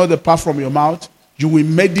shall not depart from your mouth. You will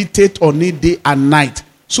meditate on it day and night,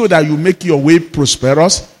 so that you make your way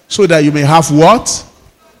prosperous, so that you may have what?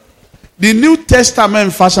 The New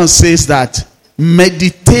Testament version says that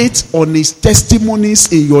meditate on his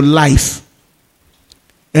testimonies in your life.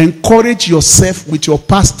 Encourage yourself with your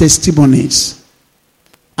past testimonies.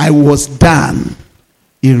 I was down,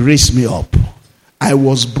 he raised me up. I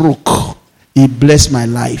was broke, he blessed my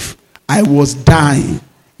life. I was dying,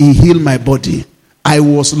 he healed my body. I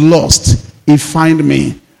was lost, he found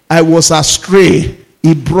me. I was astray,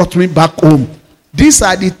 he brought me back home. These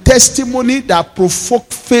are the testimony that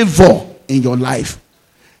provoke favor in your life.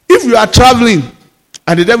 If you are traveling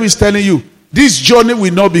and the devil is telling you, this journey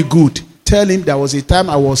will not be good, tell him there was a time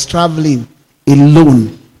I was traveling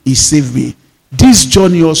alone, he saved me. This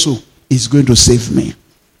journey also is going to save me.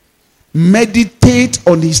 Meditate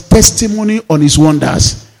on his testimony, on his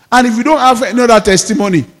wonders. And if you don't have any other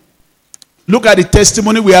testimony, look at the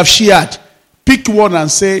testimony we have shared. Pick one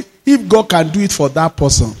and say, if God can do it for that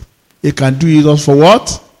person, he can do it for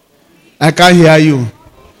what? I can't hear you.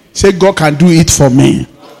 Say, God can do it for me.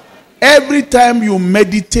 Every time you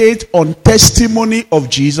meditate on testimony of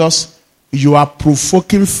Jesus, you are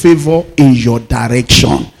provoking favor in your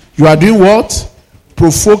direction. You are doing what?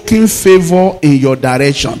 Provoking favor in your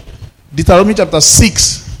direction. Deuteronomy chapter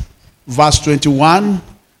 6, verse 21,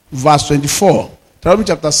 verse 24. Deuteronomy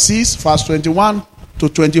chapter 6, verse 21 to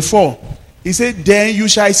 24. He said, then you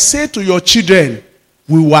shall say to your children,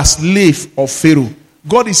 we were slaves of Pharaoh.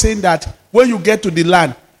 God is saying that when you get to the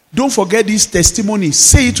land, don't forget this testimony.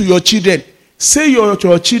 Say it to your children. Say to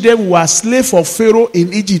your children, we were slaves of Pharaoh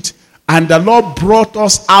in Egypt, and the Lord brought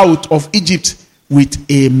us out of Egypt with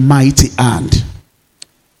a mighty hand.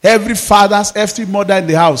 Every father, every mother in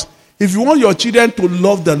the house, if you want your children to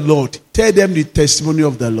love the Lord, tell them the testimony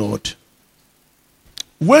of the Lord.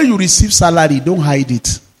 When you receive salary, don't hide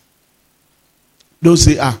it. Don't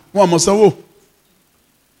say,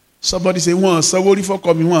 Somebody say, "One sawori for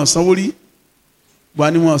coming, one sawori,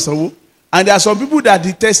 one sawo." And there are some people that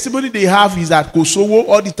the testimony they have is that kosowo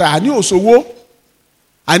all the time. I knew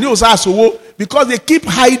osowo, because they keep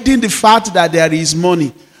hiding the fact that there is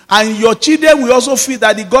money. And your children will also feel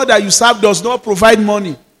that the God that you serve does not provide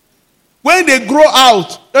money. When they grow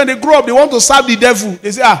up, they want to serve the devil.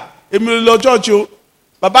 They say, Emi lo church o.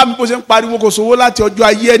 Baba mi ko se pariwo kosowo láti ọjọ́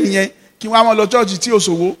ayé ẹnìyẹn kí wọ́n máa lọ church tí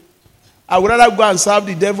osowo. I would rather go and serve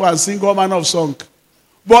the devil and sing all manner of song.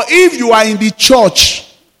 But if you are in the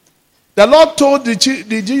church, the Lord told the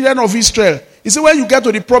children of Israel, He said, when you get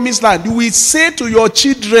to the promised land, you will say to your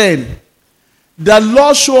children, the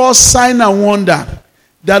Lord show us sign and wonder.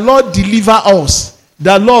 The Lord deliver us.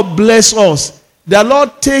 The Lord bless us. The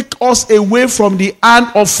Lord take us away from the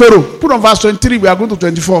hand of Pharaoh. Put on verse 23. We are going to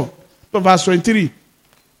 24. Put on verse 23.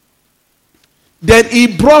 Then He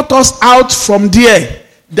brought us out from there,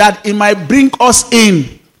 that He might bring us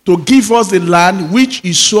in to give us the land which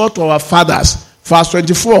He swore to our fathers. Verse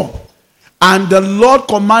 24. And the Lord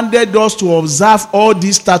commanded us to observe all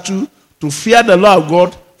these statutes, to fear the Lord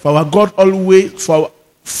God, for our God always, for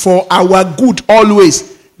our good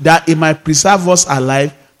always, that He might preserve us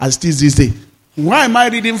alive as it is this day. Why am I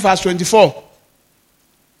reading verse 24?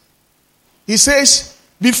 He says,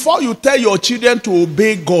 before you tell your children to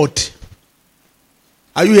obey God,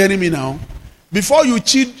 are you hearing me now? Before you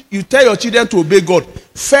tell your children to obey God,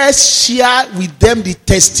 first share with them the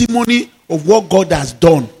testimony of what God has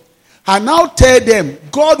done. And now tell them,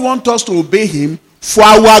 God wants us to obey Him for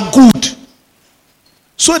our good,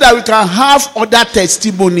 so that we can have other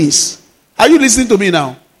testimonies. Are you listening to me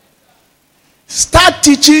now? Start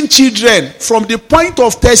teaching children from the point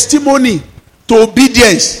of testimony to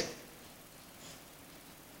obedience.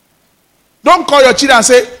 Don't call your children and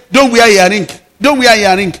say, don't wear earring. Don't wear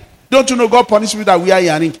earring. Don't you know God punishes me that we are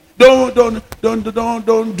earring? Don't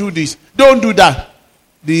do this. Don't do that.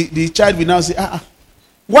 The child will now say,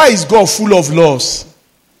 why is God full of laws?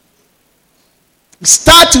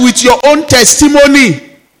 Start with your own testimony.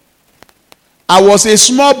 I was a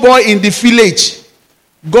small boy in the village.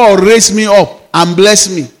 God raised me up and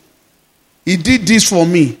blessed me. He did this for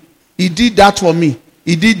me. He did that for me.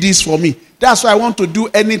 He did this for me. That's why I want to do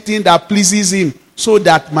anything that pleases Him, so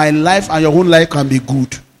that my life and your own life can be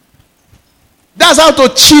good. That's how to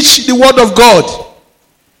teach the word of God.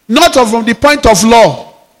 Not from the point of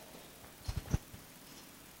law.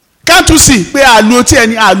 Can't you see?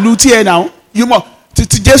 Now. You must.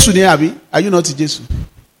 Are you not Jesus?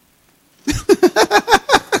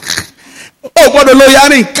 Oh, but the lawyer,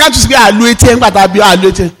 can't you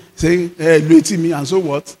say, say, me, and so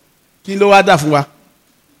what? Kilo wadafuwa.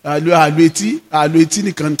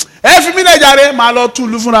 Every minute, my Lord, to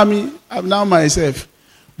look for me. I'm now myself.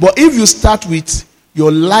 But if you start with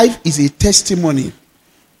your life is a testimony,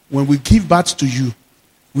 when we give birth to you,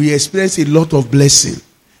 we experience a lot of blessing.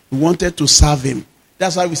 We wanted to serve Him.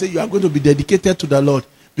 That's why we say you are going to be dedicated to the Lord,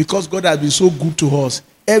 because God has been so good to us.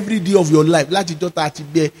 Every day of your life, láti jota ti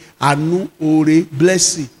be anu ore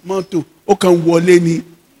blessing mọ́tò ó kàn wọlé ni.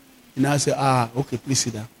 And I say, okay, please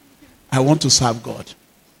sit down. I want to serve God.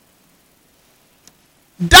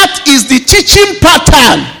 That is the teaching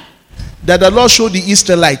pattern that the Lord showed the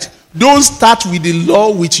Israelites. Don't start with the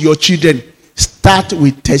law with your children. Start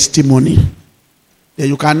with testimony. Then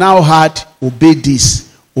you can now add, obey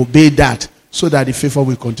this, obey that, so that the favor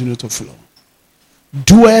will continue to flow.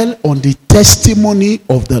 Dwell on the testimony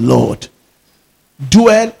of the Lord.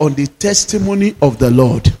 Dwell on the testimony of the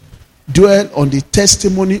Lord. Dwell on the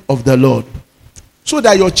testimony of the Lord. So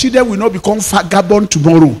that your children will not become vagabond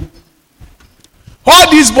tomorrow.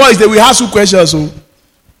 All these boys, they will ask you questions. So.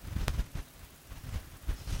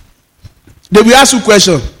 They will ask you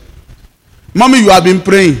questions. Mommy, you have been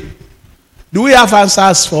praying. Do we have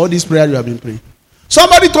answers for all these prayers you have been praying?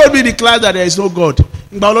 Somebody told me in the class that there is no God.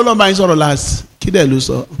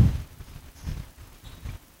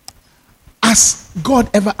 Has God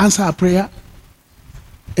ever answered a prayer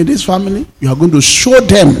in this family? You are going to show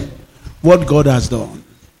them what God has done.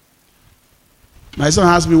 My son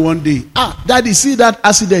asked me one day, Daddy, see that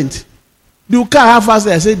accident? Do car have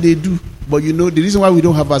accident? I said they do. But you know, the reason why we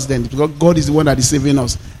don't have accident is because God is the one that is saving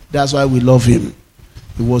us. That's why we love Him.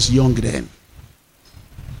 He was young then.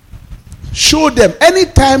 Show them.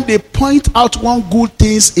 Anytime they point out one good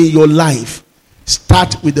things in your life,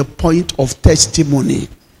 start with the point of testimony.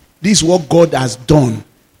 This is what God has done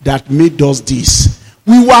that made us this.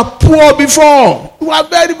 We were poor before. We were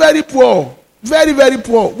very, very poor. Very, very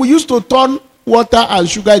poor. We used to turn water and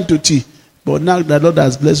sugar into tea. But now the Lord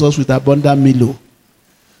has blessed us with abundant Milo.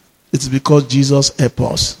 It's because Jesus helped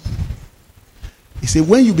us. He said,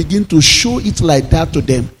 when you begin to show it like that to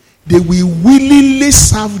them, they will willingly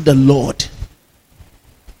serve the Lord.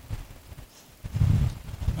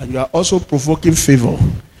 And you are also provoking favor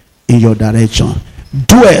in your direction.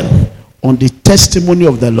 Dwell on the testimony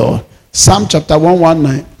of the Lord. Psalm chapter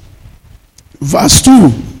 119, verse 2.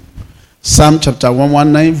 Psalm chapter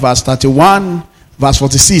 119, verse 31, verse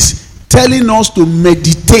 46. Telling us to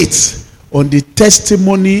meditate on the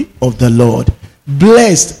testimony of the Lord.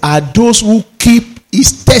 Blessed are those who keep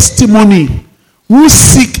his testimony, who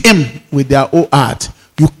seek him with their whole heart.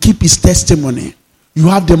 You keep his testimony. You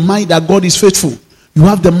have the mind that God is faithful. You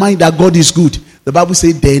have the mind that God is good. The Bible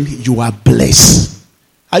says, then you are blessed.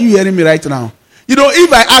 Are you hearing me right now? You know,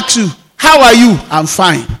 if I ask you, how are you? I'm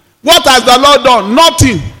fine. What has the Lord done?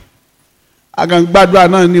 Nothing. I can badwa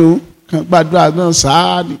no new. Can badwa no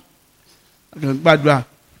sad. I can badwa.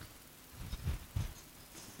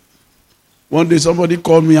 One day somebody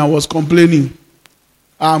called me and was complaining.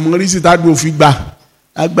 I'm going to see that go feedback.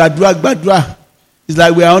 Badwa. It's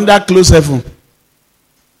like we are under close heaven.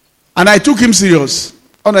 And I took him serious.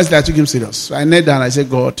 Honestly, I took him serious. So I knelt down and I said,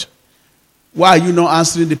 God, why are you not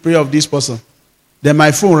answering the prayer of this person? Then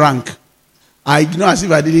my phone rang. I ignored as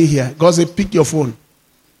if I didn't hear. God said, pick your phone.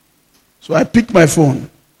 So I picked my phone.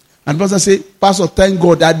 And the person said, Pastor, thank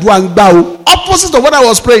God. I do and bow. Opposite of what I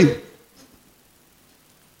was praying.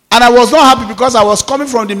 And I was not happy because I was coming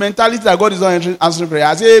from the mentality that God is not answering prayer.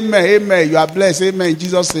 I said, amen, amen. You are blessed. Amen. In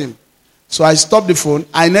Jesus' name. So I stopped the phone.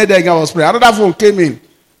 I knelt again. I was praying. Another phone came in.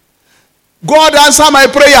 God answer my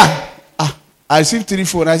prayer. I received 3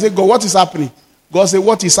 phones. I said, God, what is happening? God said,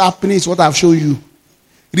 what is happening is what I've shown you.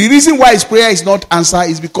 The reason why his prayer is not answered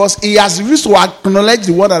is because he has refused to acknowledge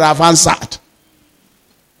the one that I've answered.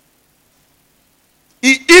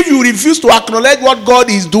 If you refuse to acknowledge what God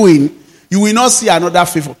is doing, you will not see another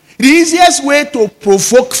favor. The easiest way to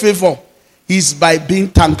provoke favor is by being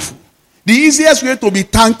thankful. The easiest way to be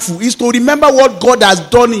thankful is to remember what God has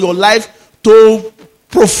done in your life to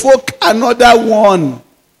provoke another one.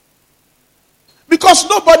 Because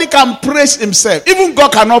nobody can praise himself. Even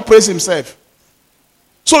God cannot praise himself.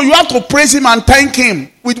 So you have to praise him and thank him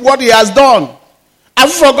with what he has done. Have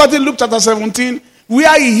you forgotten Luke chapter 17?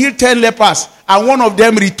 Where he healed 10 lepers and one of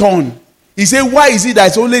them returned. He said, why is it that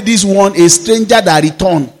it's only this one, a stranger, that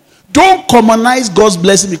returned? Don't commonize God's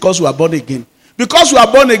blessing because you are born again. Because you are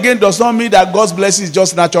born again does not mean that God's blessing is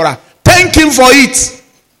just natural. Thank him for it.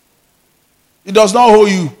 It does not hold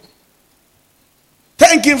you.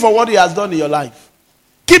 Thank him for what he has done in your life.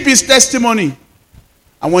 Keep his testimony.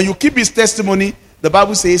 And when you keep his testimony, the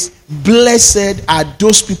Bible says, blessed are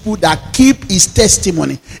those people that keep his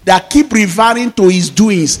testimony, that keep referring to his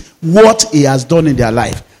doings, what he has done in their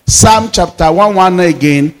life. Psalm chapter 119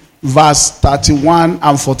 again, verse 31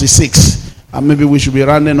 and 46. And maybe we should be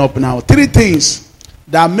rounding up now. 3 things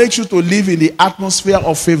that makes you to live in the atmosphere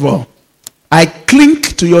of favor. I cling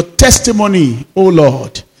to your testimony, O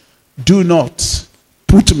Lord. Do not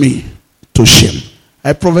put me to shame.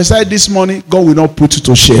 I prophesied this morning, God will not put you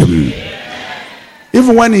to shame.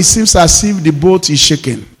 Even when it seems as if the boat is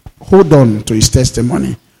shaking, hold on to his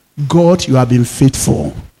testimony. God, you have been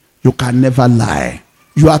faithful. You can never lie.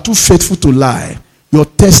 You are too faithful to lie. Your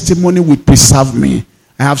testimony will preserve me.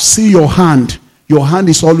 I have seen your hand. Your hand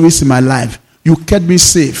is always in my life. You kept me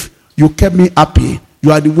safe. You kept me happy.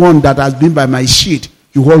 You are the one that has been by my sheet.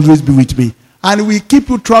 You will always be with me. And we keep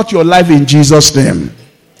you throughout your life in Jesus' name.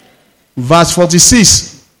 Verse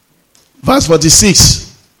 46. Verse 46.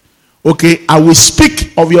 Okay, I will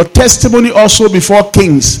speak of your testimony also before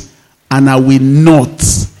kings, and I will not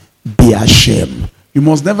be ashamed. You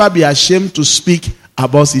must never be ashamed to speak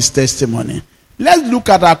about his testimony. Let's look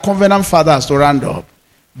at our covenant fathers to round up.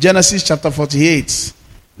 Genesis chapter 48,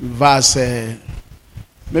 verse,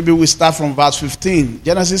 maybe we start from verse 15.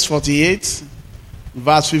 Genesis 48,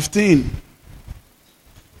 verse 15.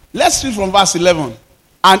 Let's read from verse 11.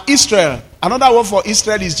 And Israel, another word for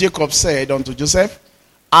Israel is Jacob said unto Joseph,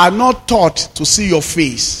 are not taught to see your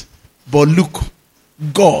face, but look,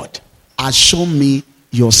 God has shown me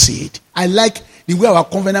your seed. I like the way our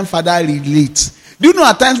covenant father relates. Do you know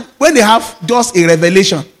at times when they have just a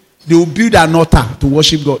revelation, they will build an altar to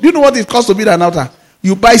worship God. Do you know what it costs to build an altar?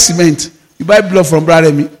 You buy cement, you buy block from Brother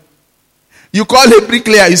Remy. You call a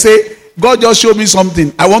bricklayer, you say, God just showed me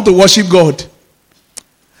something. I want to worship God.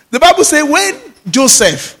 The Bible says when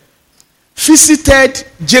Joseph visited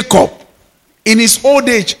Jacob in his old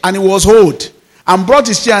age, and he was old, and brought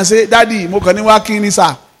his chair and said, Daddy, when he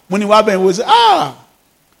was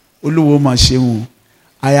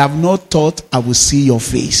I have not thought I will see your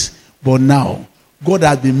face, but now God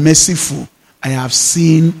has been merciful. I have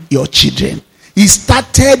seen your children. He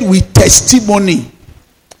started with testimony.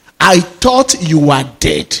 I thought you were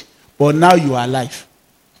dead, but now you are alive.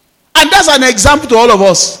 And that's an example to all of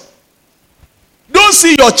us. Don't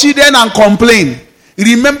see your children and complain.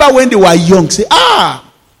 Remember when they were young. Say,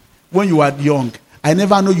 when you were young, I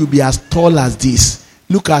never know you'll be as tall as this.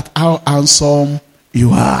 Look at how handsome you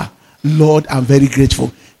are. Lord, I'm very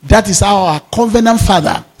grateful. That is how our covenant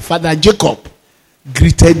father, Father Jacob,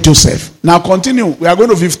 greeted Joseph. Now continue. We are going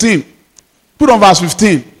to 15. Put on verse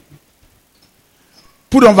 15.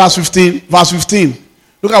 Put on verse 15. Verse 15.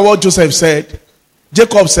 Look at what Joseph said.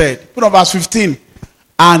 Jacob said. Put on verse 15.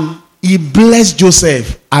 And he blessed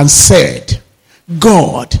Joseph and said,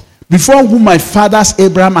 God, before whom my fathers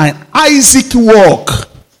Abraham and Isaac walk.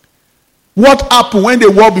 What happened when they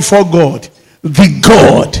walk before God? The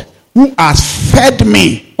God who has fed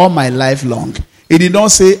me all my life long. He did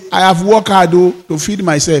not say, I have worked hard to feed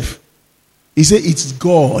myself. He said, it's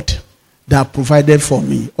God that provided for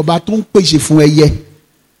me.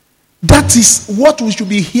 That is what we should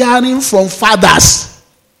be hearing from fathers.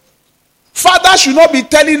 Fathers should not be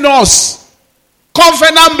telling us,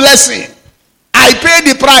 covenant blessing. I pay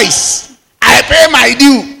the price. I pay my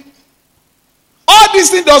due. All these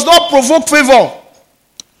things does not provoke favor.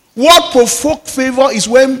 What provoke favor is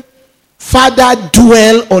when father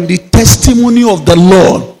dwell on the testimony of the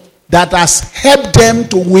Lord that has helped them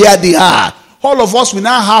to where they are. All of us will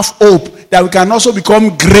now have hope that we can also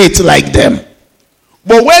become great like them.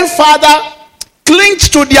 But when father clings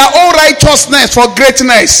to their own righteousness for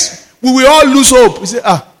greatness, we will all lose hope. We say,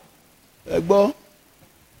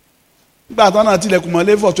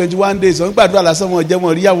 for 21 days. But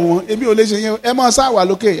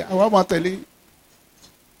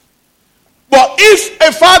if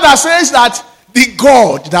a father says that the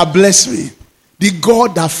God that blessed me, the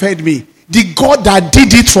God that fed me, the God that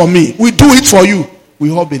did it for me, we do it for you, we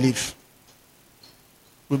all believe.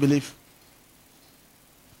 We believe.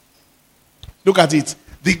 Look at it.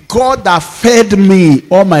 The God that fed me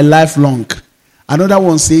all my life long. Another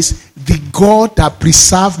one says, the God that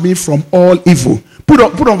preserved me from all evil. Put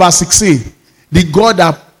on verse 16. The God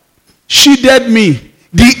that shielded me.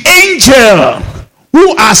 The angel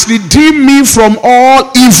who has redeemed me from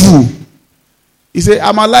all evil. He said,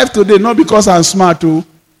 I'm alive today not because I'm smart.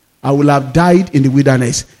 I will have died in the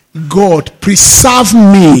wilderness. God preserved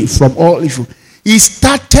me from all evil. He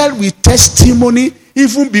started with testimony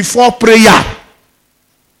even before prayer.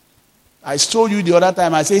 I told you the other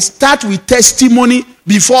time, I say start with testimony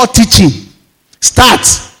before teaching. Start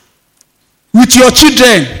with your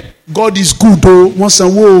children. God is good. Once a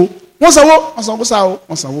wo.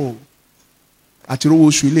 Àtìrówó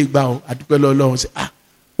oṣù ilé ìgbà o, àdúpẹ́ lọ́lọ́run ṣe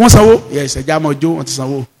wọ́n sanwó, yes, ẹ̀já mọ̀ jó, wọ́n ti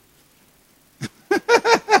sanwó.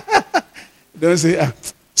 Don't say,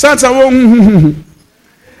 sanwó,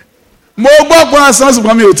 mo gbọ́ pọ́n san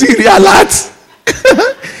ṣùgbọ́n mi ò tí ì rí alert.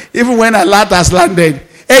 Even when alert has landed,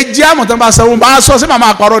 ẹ̀já mọ̀ tán bá sanwó, máa sọ sí màmá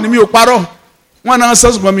àpárọ̀ ni mi ò parọ́. Wọ́n náà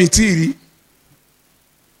san ṣùgbọ́n mi ò tí ì rí.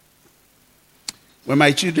 When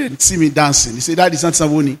my children see me dancing, they say, Daddy,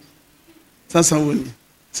 sanwó ni. Sanwó ni.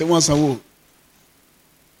 Say, wọ́n sanwó.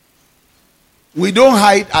 We don't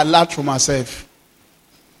hide alert from ourselves.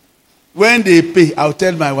 When they pay, I'll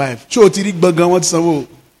tell my wife, we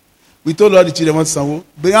told all the children what to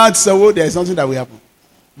beyond sanwo, there is something that will happen.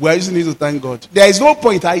 We are using it to thank God. There is no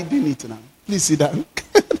point hiding it now. Please sit down.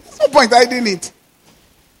 There's no point hiding it.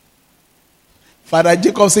 Father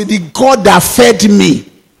Jacob said, the God that fed me,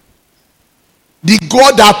 the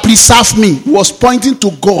God that preserved me, was pointing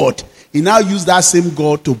to God. He now used that same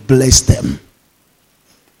God to bless them.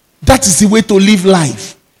 That is the way to live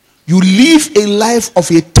life. You live a life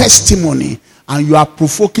of a testimony and you are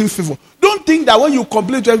provoking favor. Don't think that when you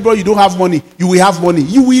complain to everybody you don't have money, you will have money.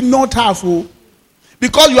 You will not have.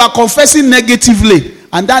 Because you are confessing negatively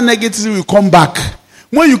and that negativity will come back.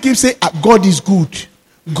 When you keep saying, God is good,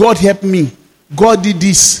 God helped me, God did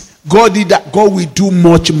this, God did that, God will do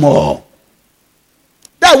much more.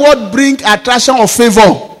 That word bring attraction of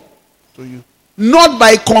favor to you. Not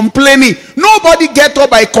by complaining. Nobody get up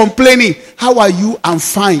by complaining. How are you? I'm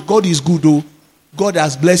fine. God is good. God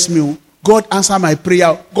has blessed me. God answer my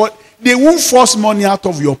prayer. God, they won't force money out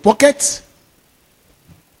of your pocket.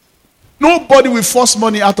 Nobody will force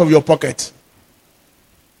money out of your pocket.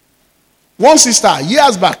 One sister,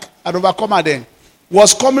 years back, an overcomer then,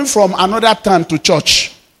 was coming from another town to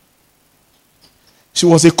church. She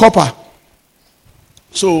was a copper.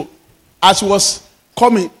 So, as she was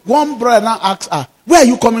coming, one brother now asked her, where are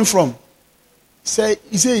you coming from? He said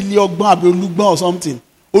Olugban or something.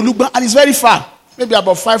 Olugban, and it's very far. Maybe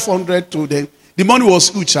about 500 to them. The money was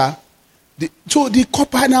huge. So the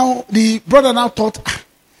copper now, the brother now thought,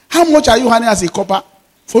 how much are you earning as a copper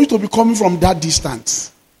for you to be coming from that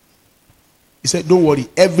distance? He said, don't worry,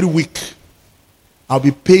 every week I'll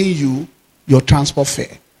be paying you your transport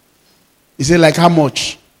fare. He said, like how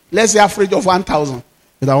much? Let's say average of 1,000.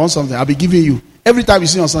 If I want something, I'll be giving you. Every time you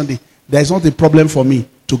see on Sunday, there is not a problem for me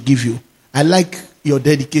to give you. I like your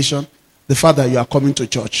dedication, the fact that you are coming to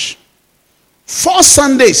church. 4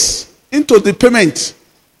 Sundays into the payment,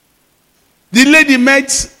 the lady met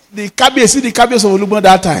the Kabiyesi of Olugbo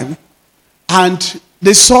that time, and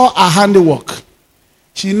they saw her handiwork.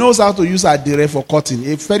 She knows how to use her dire for cutting,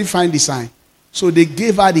 a very fine design. So they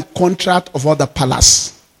gave her the contract of all the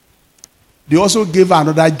palace. They also gave her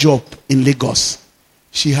another job in Lagos.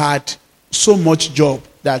 She had so much job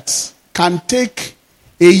that can take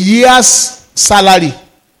a year's salary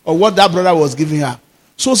of what that brother was giving her.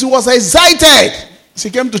 So she was excited. She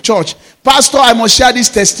came to church. Pastor, I must share this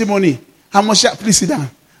testimony. I must share. Please sit down.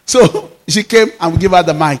 So she came and we gave her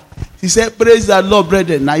the mic. She said, praise the Lord,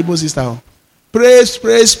 brethren. Now, Igbo sister. Praise,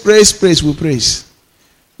 praise, praise, praise. We praise.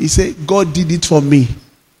 He said, God did it for me.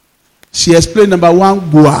 She explained, number 1,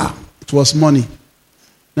 boah, it was money.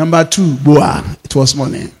 Number 2, boah, it was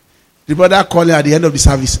money. The brother called her at the end of the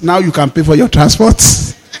service. Now you can pay for your transport.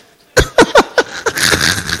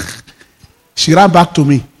 She ran back to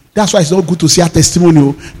me. That's why it's not good to share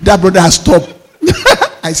testimony. That brother has stopped.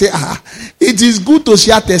 I say, it is good to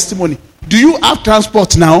share testimony. Do you have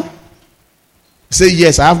transport now? Say,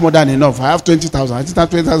 yes, I have more than enough. I have 20,000. I have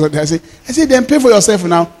 20,000. I say, then pay for yourself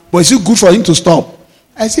now. But is it good for him to stop?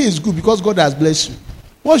 I say, it's good because God has blessed you.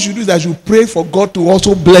 What you do is that you pray for God to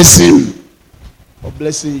also bless him. For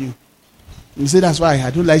blessing you. You say, that's why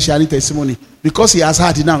I don't like sharing testimony. Because he has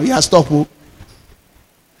had it now. He has stopped. Oh.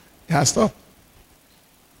 He has stopped.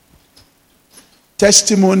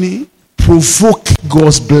 Testimony provoke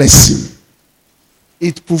God's blessing.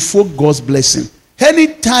 It provoke God's blessing.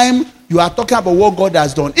 Anytime you are talking about what God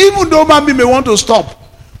has done, even though man may want to stop,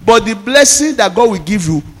 but the blessing that God will give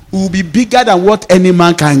you will be bigger than what any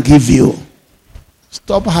man can give you.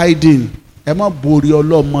 Stop hiding. If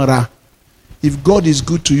God is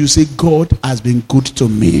good to you, say, God has been good to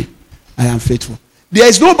me. I am faithful. There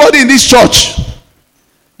is nobody in this church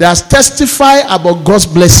that has testified about God's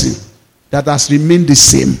blessing that has remained the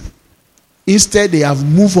same. Instead, they have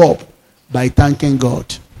moved up by thanking God.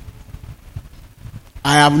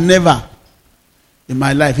 I have never in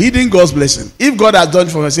my life hidden God's blessing. If God has done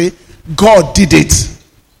it for me, say, God did it.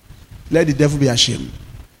 Let the devil be ashamed.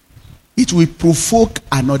 It will provoke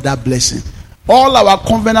another blessing. All our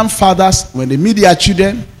covenant fathers, when they meet their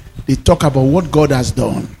children, they talk about what God has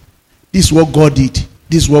done. This is what God did.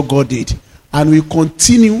 This is what God did. And we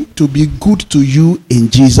continue to be good to you in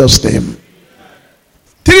Jesus' name.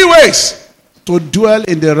 3 ways to dwell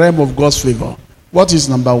in the realm of God's favor. What is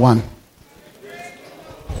number 1?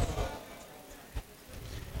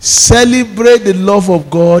 Celebrate the love of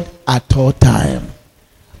God at all times.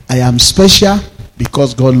 I am special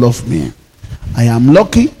because God loved me. I am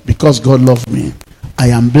lucky because God loved me. I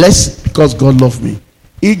am blessed because God loved me.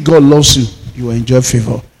 If God loves you, you will enjoy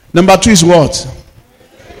favor. Number 2 is what?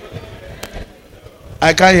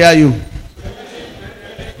 I can't hear you.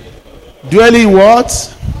 Dwelling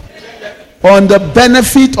what? On the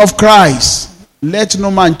benefit of Christ. Let no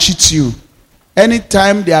man cheat you.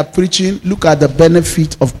 Anytime they are preaching, look at the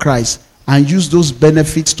benefit of Christ and use those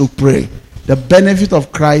benefits to pray. The benefit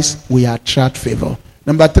of Christ will attract favor.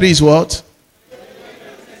 Number 3 is what?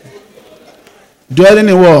 Dwelling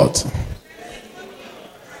in what?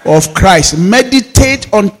 Of Christ.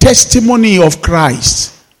 Meditate on testimony of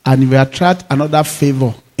Christ and you will attract another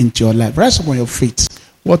favor into your life. Rise up on your feet.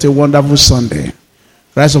 What a wonderful Sunday.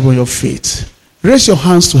 Rise up on your feet. Raise your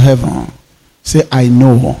hands to heaven. Say, I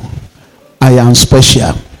know I am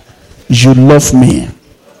special. You love me.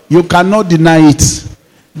 You cannot deny it.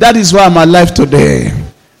 That is why I'm alive today.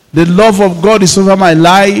 The love of God is over my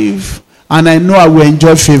life and I know I will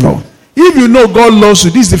enjoy favor. If you know God loves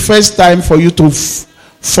you, this is the first time for you to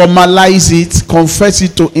formalize it, confess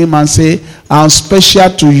it to him and say, I am special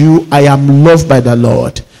to you. I am loved by the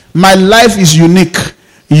Lord. My life is unique.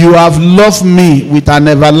 You have loved me with an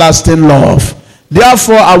everlasting love.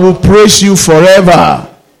 Therefore, I will praise you forever.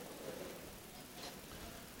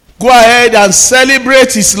 Go ahead and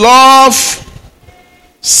celebrate his love.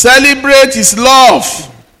 Celebrate his love.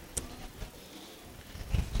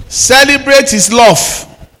 Celebrate his love.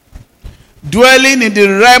 Dwelling in the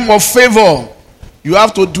realm of favor. You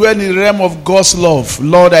have to dwell in the realm of God's love.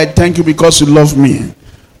 Lord, I thank you because you love me.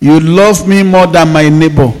 You love me more than my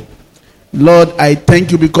neighbor. Lord, I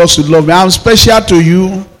thank you because you love me. I'm special to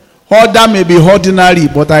you. Other may be ordinary,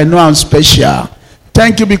 but I know I'm special.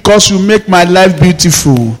 Thank you because you make my life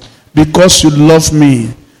beautiful. Because you love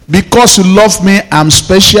me. Because you love me, I'm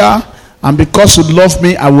special. And because you love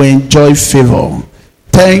me, I will enjoy favor.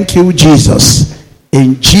 Thank you, Jesus.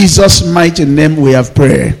 In Jesus' mighty name we have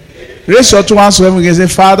prayed. Raise your two hands to heaven and say,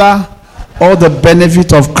 Father, all the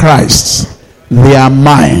benefits of Christ, they are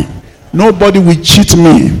mine. Nobody will cheat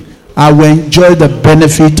me. I will enjoy the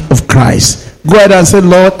benefit of Christ. Go ahead and say,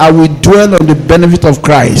 Lord, I will dwell on the benefit of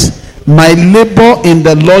Christ. My labor in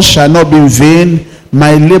the Lord shall not be in vain.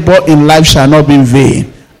 My labor in life shall not be in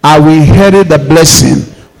vain. I will inherit the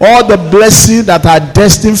blessing. All the blessings that are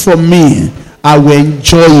destined for me, I will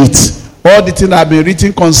enjoy it. All the things that have been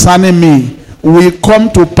written concerning me will come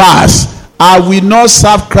to pass. I will not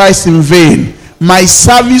serve Christ in vain. My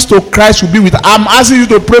service to Christ will be with. I'm asking you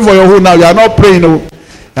to pray for your own now. You are not praying. No.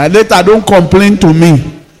 And later, don't complain to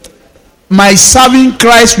me. My serving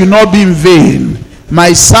Christ will not be in vain.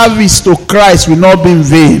 My service to Christ will not be in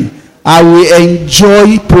vain. I will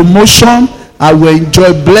enjoy promotion. I will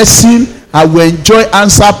enjoy blessing. I will enjoy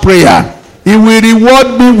answer prayer. He will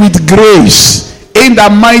reward me with grace. In the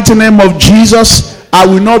mighty name of Jesus, I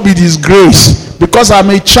will not be disgraced. Because I'm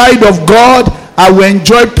a child of God, I will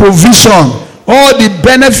enjoy provision. All the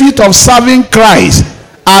benefit of serving Christ,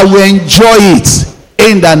 I will enjoy it.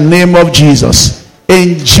 In the name of Jesus.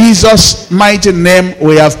 In Jesus' mighty name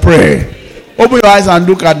we have prayed. Open your eyes and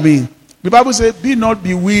look at me. The Bible says, be not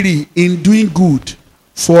be weary in doing good,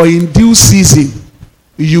 for in due season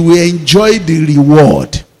you will enjoy the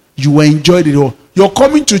reward. You will enjoy the reward. Your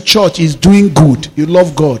coming to church is doing good. You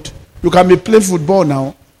love God. You can be playing football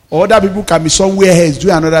now, or other people can be somewhere else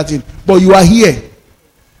doing another thing. But you are here,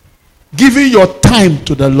 giving your time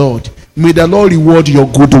to the Lord. May the Lord reward your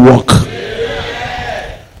good work.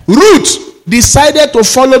 Ruth decided to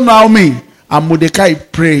follow Naomi, and Mordecai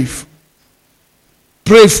prayed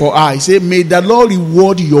for her. He said, may the Lord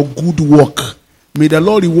reward your good work. May the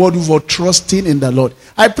Lord reward you for trusting in the Lord.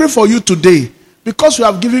 I pray for you today, because you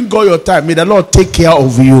have given God your time. May the Lord take care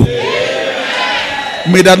of you.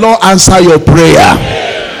 Amen. May the Lord answer your prayer.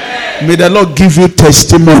 Amen. May the Lord give you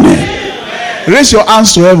testimony. Amen. Raise your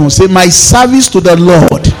hands to heaven. Say, my service to the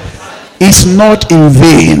Lord is not in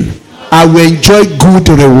vain. I will enjoy good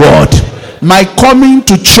reward. My coming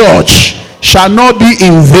to church shall not be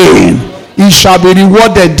in vain. It shall be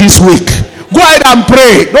rewarded this week. Go ahead and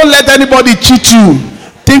pray. Don't let anybody cheat you,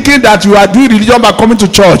 thinking that you are doing religion by coming to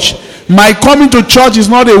church. My coming to church is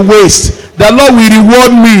not a waste. The Lord will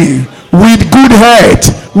reward me with good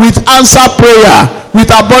health, with answer prayer,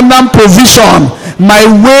 with abundant provision. My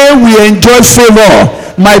way will enjoy favor.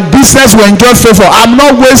 My business will enjoy favor. I'm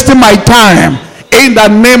not wasting my time. In the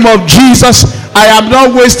name of Jesus, I am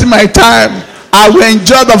not wasting my time. I will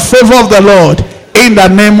enjoy the favor of the Lord. In the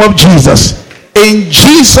name of Jesus. In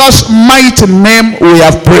Jesus' mighty name we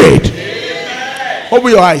have prayed. Amen.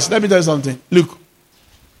 Open your eyes. Let me tell you something. Look,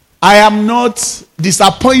 I am not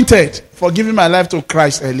disappointed for giving my life to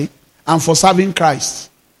Christ early and for serving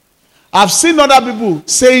Christ. I've seen other people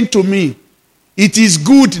saying to me, it is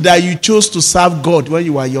good that you chose to serve God when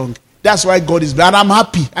you were young. That's why God is blessed. And I'm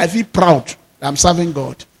happy. I feel proud. I'm serving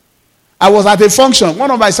God. I was at a function.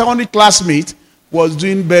 One of my secondary classmates was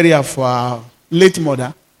doing burial for our late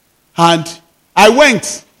mother. And I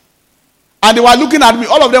went. And they were looking at me.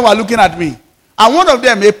 All of them were looking at me. And one of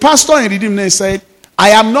them, a pastor in Redeemed Name, said, I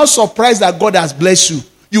am not surprised that God has blessed you.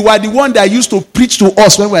 You are the one that used to preach to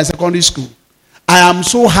us when we were in secondary school. I am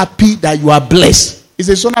so happy that you are blessed. He's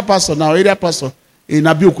a senior pastor now, area pastor in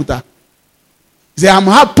Abeokuta. He said, I'm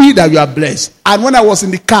happy that you are blessed. And when I was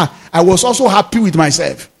in the car, I was also happy with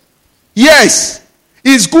myself. Yes,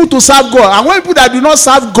 it's good to serve God. And when people that do not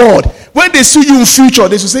serve God, when they see you in future,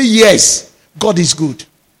 they should say, yes, God is good.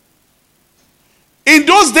 In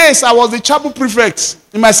those days, I was the chapel prefect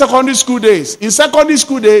in my secondary school days. In secondary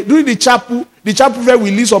school days, during the chapel prefect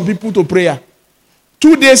will lead some people to prayer.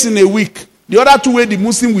 2 days in a week. The other 2 days, the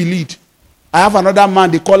Muslim will lead. I have another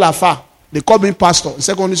man, they call Afa. They call me pastor in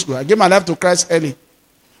secondary school. I gave my life to Christ early.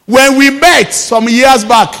 When we met some years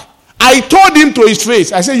back, I told him to his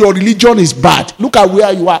face, I said, your religion is bad. Look at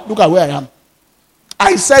where you are. Look at where I am.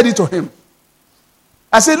 I said it to him.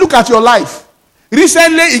 I said, look at your life.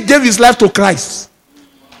 Recently, he gave his life to Christ.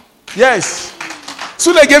 Yes.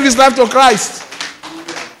 So they gave his life to Christ.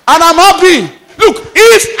 And I'm happy. Look,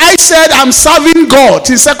 if I said I'm serving God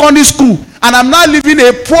in secondary school and I'm not living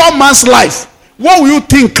a poor man's life, what will you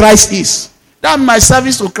think Christ is? That my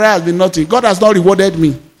service to Christ has been nothing. God has not rewarded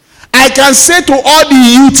me. I can say to all the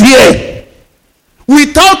youth here,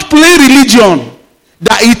 without playing religion,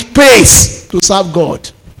 that it pays to serve God.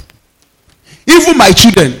 Even my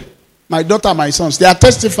children, my daughter, my sons, they are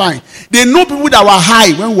testifying. They know people that were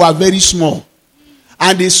high when we were very small.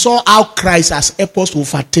 And they saw how Christ has helped us to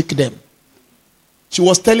overtake them. She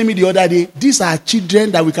was telling me the other day, these are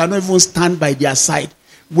children that we cannot even stand by their side.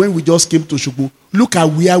 When we just came to Shubu, look at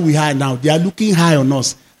where we are now. They are looking high on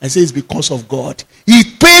us. I say it's because of God.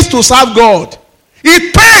 It pays to serve God.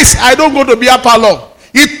 It pays. I don't go to be a parlor.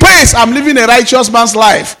 It pays. I'm living a righteous man's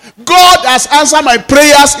life. God has answered my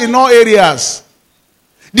prayers in all areas.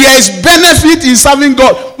 There is benefit in serving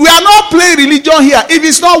God. We are not playing religion here. If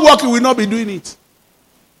it's not working, we will not be doing it.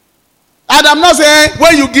 And I'm not saying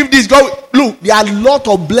when you give this, God, look, there are a lot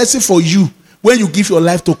of blessing for you when you give your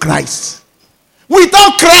life to Christ.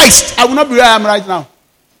 Without Christ, I will not be where I am right now.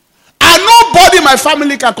 And nobody in my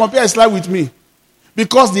family can compare his life with me.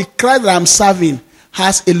 Because the Christ that I'm serving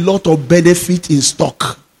has a lot of benefit in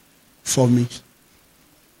stock for me.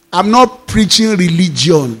 I'm not preaching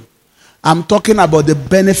religion. I'm talking about the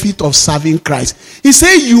benefit of serving Christ. He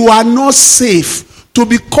said you are not safe to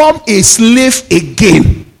become a slave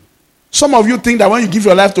again. Some of you think that when you give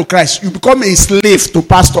your life to Christ, you become a slave to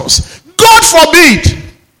pastors. God forbid.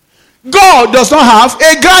 God does not have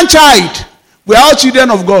a grandchild. We are all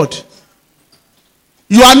children of God.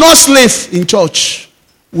 You are not slaves in church.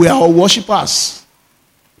 We are all worshippers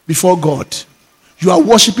before God. You are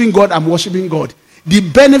worshiping God, I'm worshiping God. The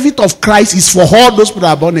benefit of Christ is for all those people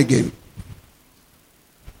that are born again.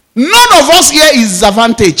 None of us here is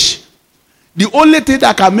disadvantaged. The only thing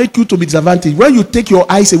that can make you to be disadvantaged, when you take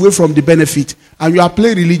your eyes away from the benefit and you are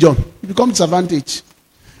playing religion, you become disadvantaged.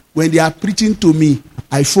 When they are preaching to me,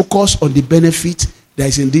 I focus on the benefit that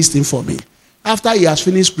is in this thing for me. After he has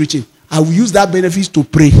finished preaching, I will use that benefit to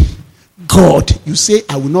pray. God, you say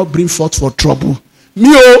I will not bring forth for trouble.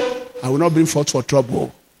 I will not bring forth for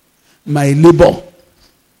trouble. My labor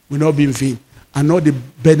will not be in vain. And all the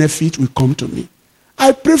benefit will come to me.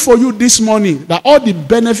 I pray for you this morning that all the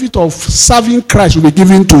benefit of serving Christ will be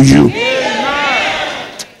given to you.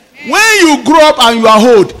 Amen. When you grow up and you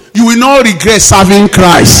are old, you will not regret serving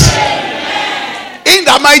Christ. Amen. In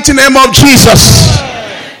the mighty name of Jesus.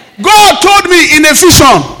 God told me in a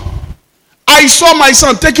vision. I saw my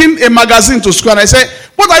son taking a magazine to school and I said,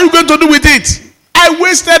 what are you going to do with it? I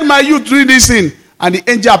wasted my youth doing this thing. And the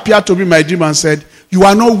angel appeared to me in my dream and said, you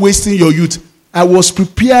are not wasting your youth. I was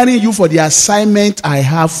preparing you for the assignment I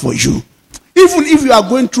have for you. Even if you are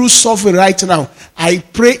going through suffering right now, I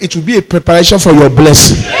pray it will be a preparation for your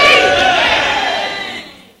blessing.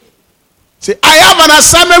 Say, I have an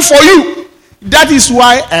assignment for you. That is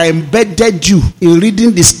why I embedded you in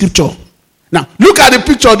reading the scripture. Now, look at the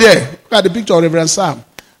picture there. Look at the picture of Reverend Sam.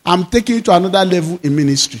 I'm taking you to another level in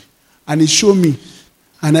ministry. And he showed me.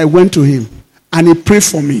 And I went to him. And he prayed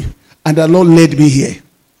for me. And the Lord led me here.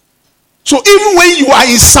 So even when you are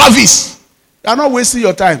in service, you are not wasting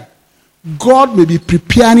your time. God may be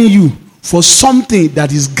preparing you for something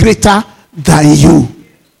that is greater than you.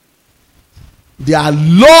 There are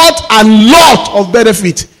lot and lot of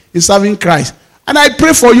benefit in serving Christ. And I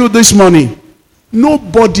pray for you this morning.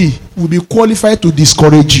 Nobody will be qualified to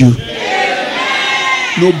discourage you.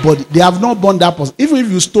 Nobody. They have not born that person. Even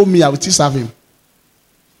if you stole me, I will still serve him.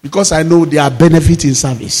 Because I know there are benefits in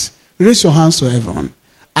service. Raise your hands to heaven.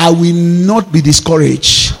 I will not be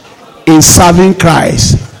discouraged in serving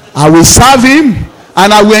Christ. I will serve him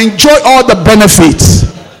and I will enjoy all the benefits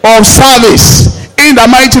of service. In the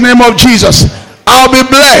mighty name of Jesus, I'll be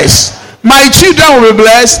blessed. My children will be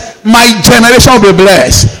blessed. My generation will be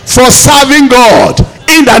blessed for serving God.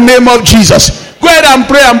 In the name of Jesus. Go ahead and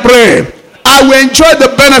pray and pray. I will enjoy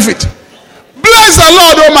the benefit. Bless the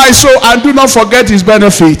Lord, O my soul, and do not forget his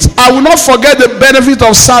benefits. I will not forget the benefit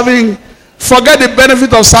of serving. Forget the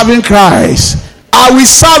benefit of serving Christ. I will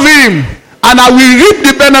serve him and I will reap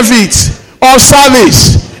the benefits of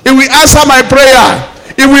service. He will answer my prayer.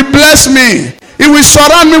 He will bless me. He will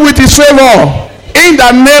surround me with his favor. In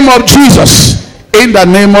the name of Jesus. In the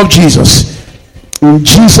name of Jesus. In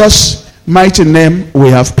Jesus' mighty name we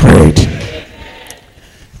have prayed.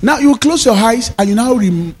 Now you close your eyes and you now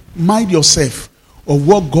remind yourself of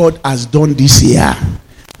what God has done this year.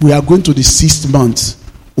 We are going to the 6th month.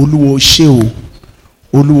 Olúwo ṣé o.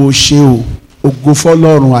 Olúwo ṣé o. Ògo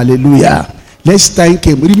f'Ọlọ́run, hallelujah. Let's thank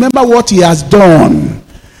him. Remember what he has done.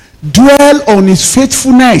 Dwell on his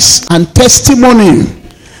faithfulness and testimony.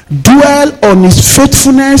 Dwell on his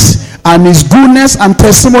faithfulness and his goodness and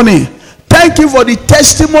testimony. Thank you for the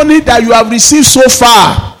testimony that you have received so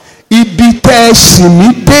far.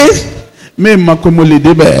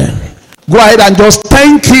 Go ahead and just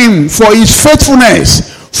thank him for his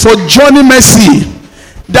faithfulness, for journey mercy.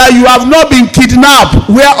 That you have not been kidnapped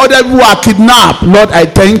where other people are kidnapped. Lord, I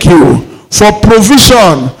thank you for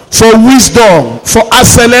provision, for wisdom, for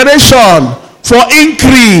acceleration, for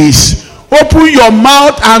increase. Open your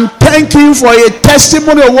mouth and thank him for a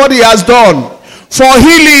testimony of what he has done. for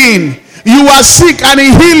healing. You are sick and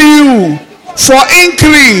he heal you. For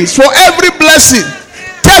increase, for every blessing.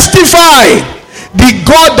 Testify, the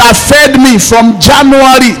God that fed me from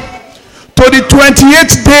January to the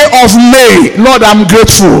 28th day of May, Lord, I'm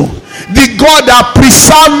grateful. The God that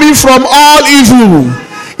preserved me from all evil.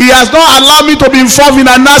 He has not allowed me to be involved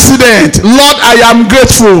in an accident. Lord, I am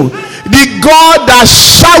grateful. The God that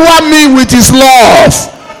showered me with his love.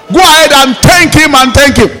 Go ahead and thank him and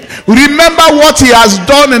thank him. Remember what he has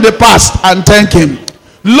done in the past and thank him.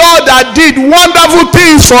 Lord, that did wonderful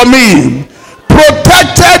things for me.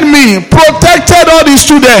 Protected me. Protected all the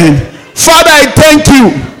students. Father, I thank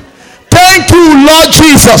you. Thank you, Lord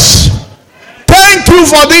Jesus. Thank you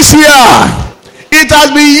for this year. It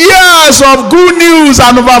has been years of good news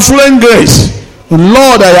and overflowing grace.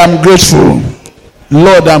 Lord, I am grateful.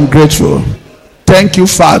 Lord, I'm grateful. Thank you,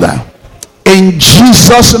 Father. In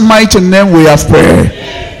Jesus' mighty name we have prayed.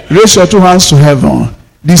 Raise your two hands to heaven.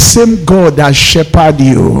 The same God that shepherded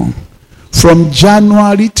you from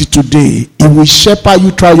January to today, he will shepherd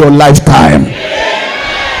you throughout your lifetime.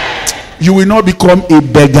 You will not become a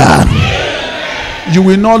beggar. You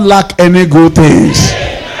will not lack any good things.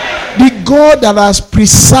 The God that has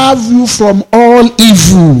preserved you from all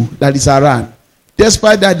evil that is around,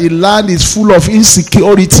 despite that the land is full of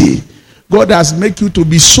insecurity, God has made you to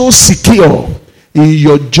be so secure in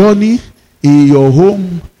your journey, in your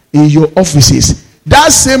home, in your offices.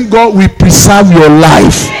 That same God will preserve your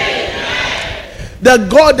life. The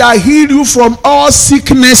God that healed you from all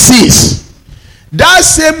sicknesses, that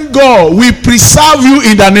same God will preserve you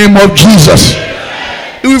in the name of Jesus.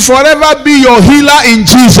 He will forever be your healer in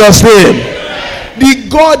Jesus' name. The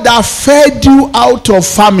God that fed you out of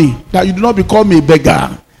famine, that you do not become a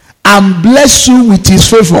beggar, and bless you with his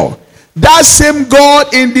favor. That same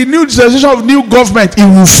God in the new dispensation of new government, he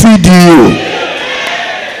will feed you.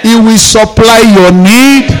 He will supply your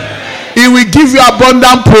need. He will give you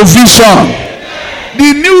abundant provision.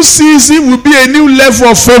 The new season will be a new level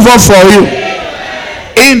of favor for you.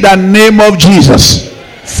 In the name of Jesus.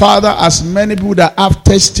 Father, as many people that have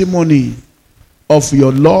testimony of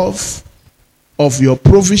your love, of your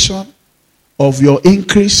provision, of your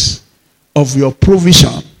increase, of your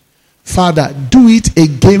provision, Father, do it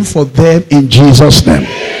again for them in Jesus' name.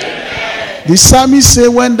 The psalmist said,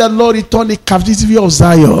 when the Lord returned the captivity of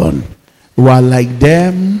Zion, we are like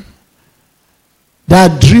them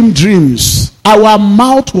that dream dreams. Our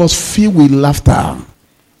mouth was filled with laughter.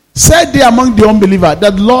 Said they among the unbelievers,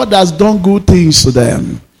 that the Lord has done good things to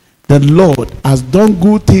them. The Lord has done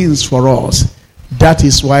good things for us. That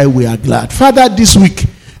is why we are glad. Father, this week,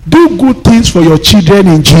 do good things for your children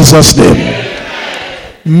in Jesus' name.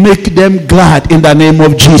 Make them glad in the name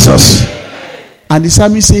of Jesus. And the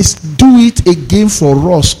psalmist says, do it again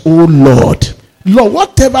for us, O Lord. Lord,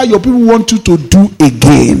 whatever your people want you to do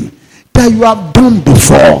again, that you have done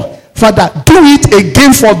before, Father, do it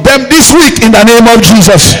again for them this week in the name of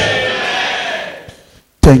Jesus.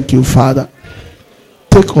 Thank you, Father.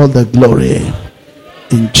 Take all the glory.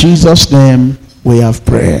 In Jesus' name we have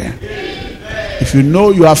prayer. If you know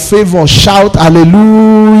you have favor, shout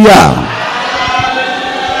hallelujah.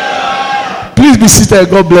 Please be seated.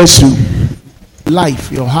 God bless you.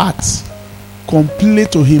 Life, your heart, completely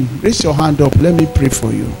to him. Raise your hand up. Let me pray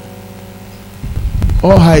for you.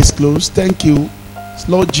 All eyes closed. Thank you.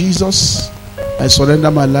 Lord Jesus, I surrender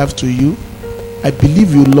my life to you. I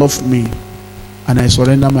believe you love me, and I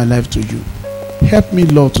surrender my life to you. Help me,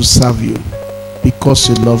 Lord, to serve you because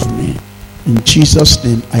you love me. In Jesus'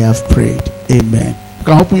 name I have prayed. Amen. You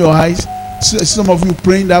can open your eyes. Some of you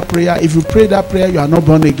praying that prayer. If you pray that prayer, you are not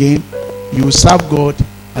born again. You will serve God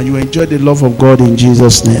and you will enjoy the love of God in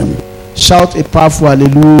Jesus' name. Shout a powerful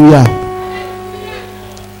hallelujah.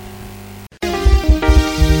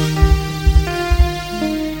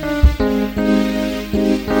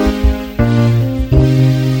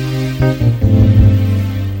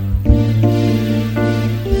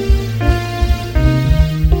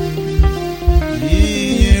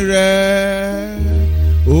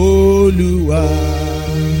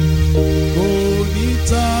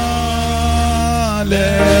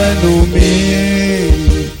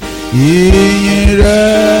 Ìyìn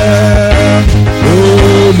rẹ̀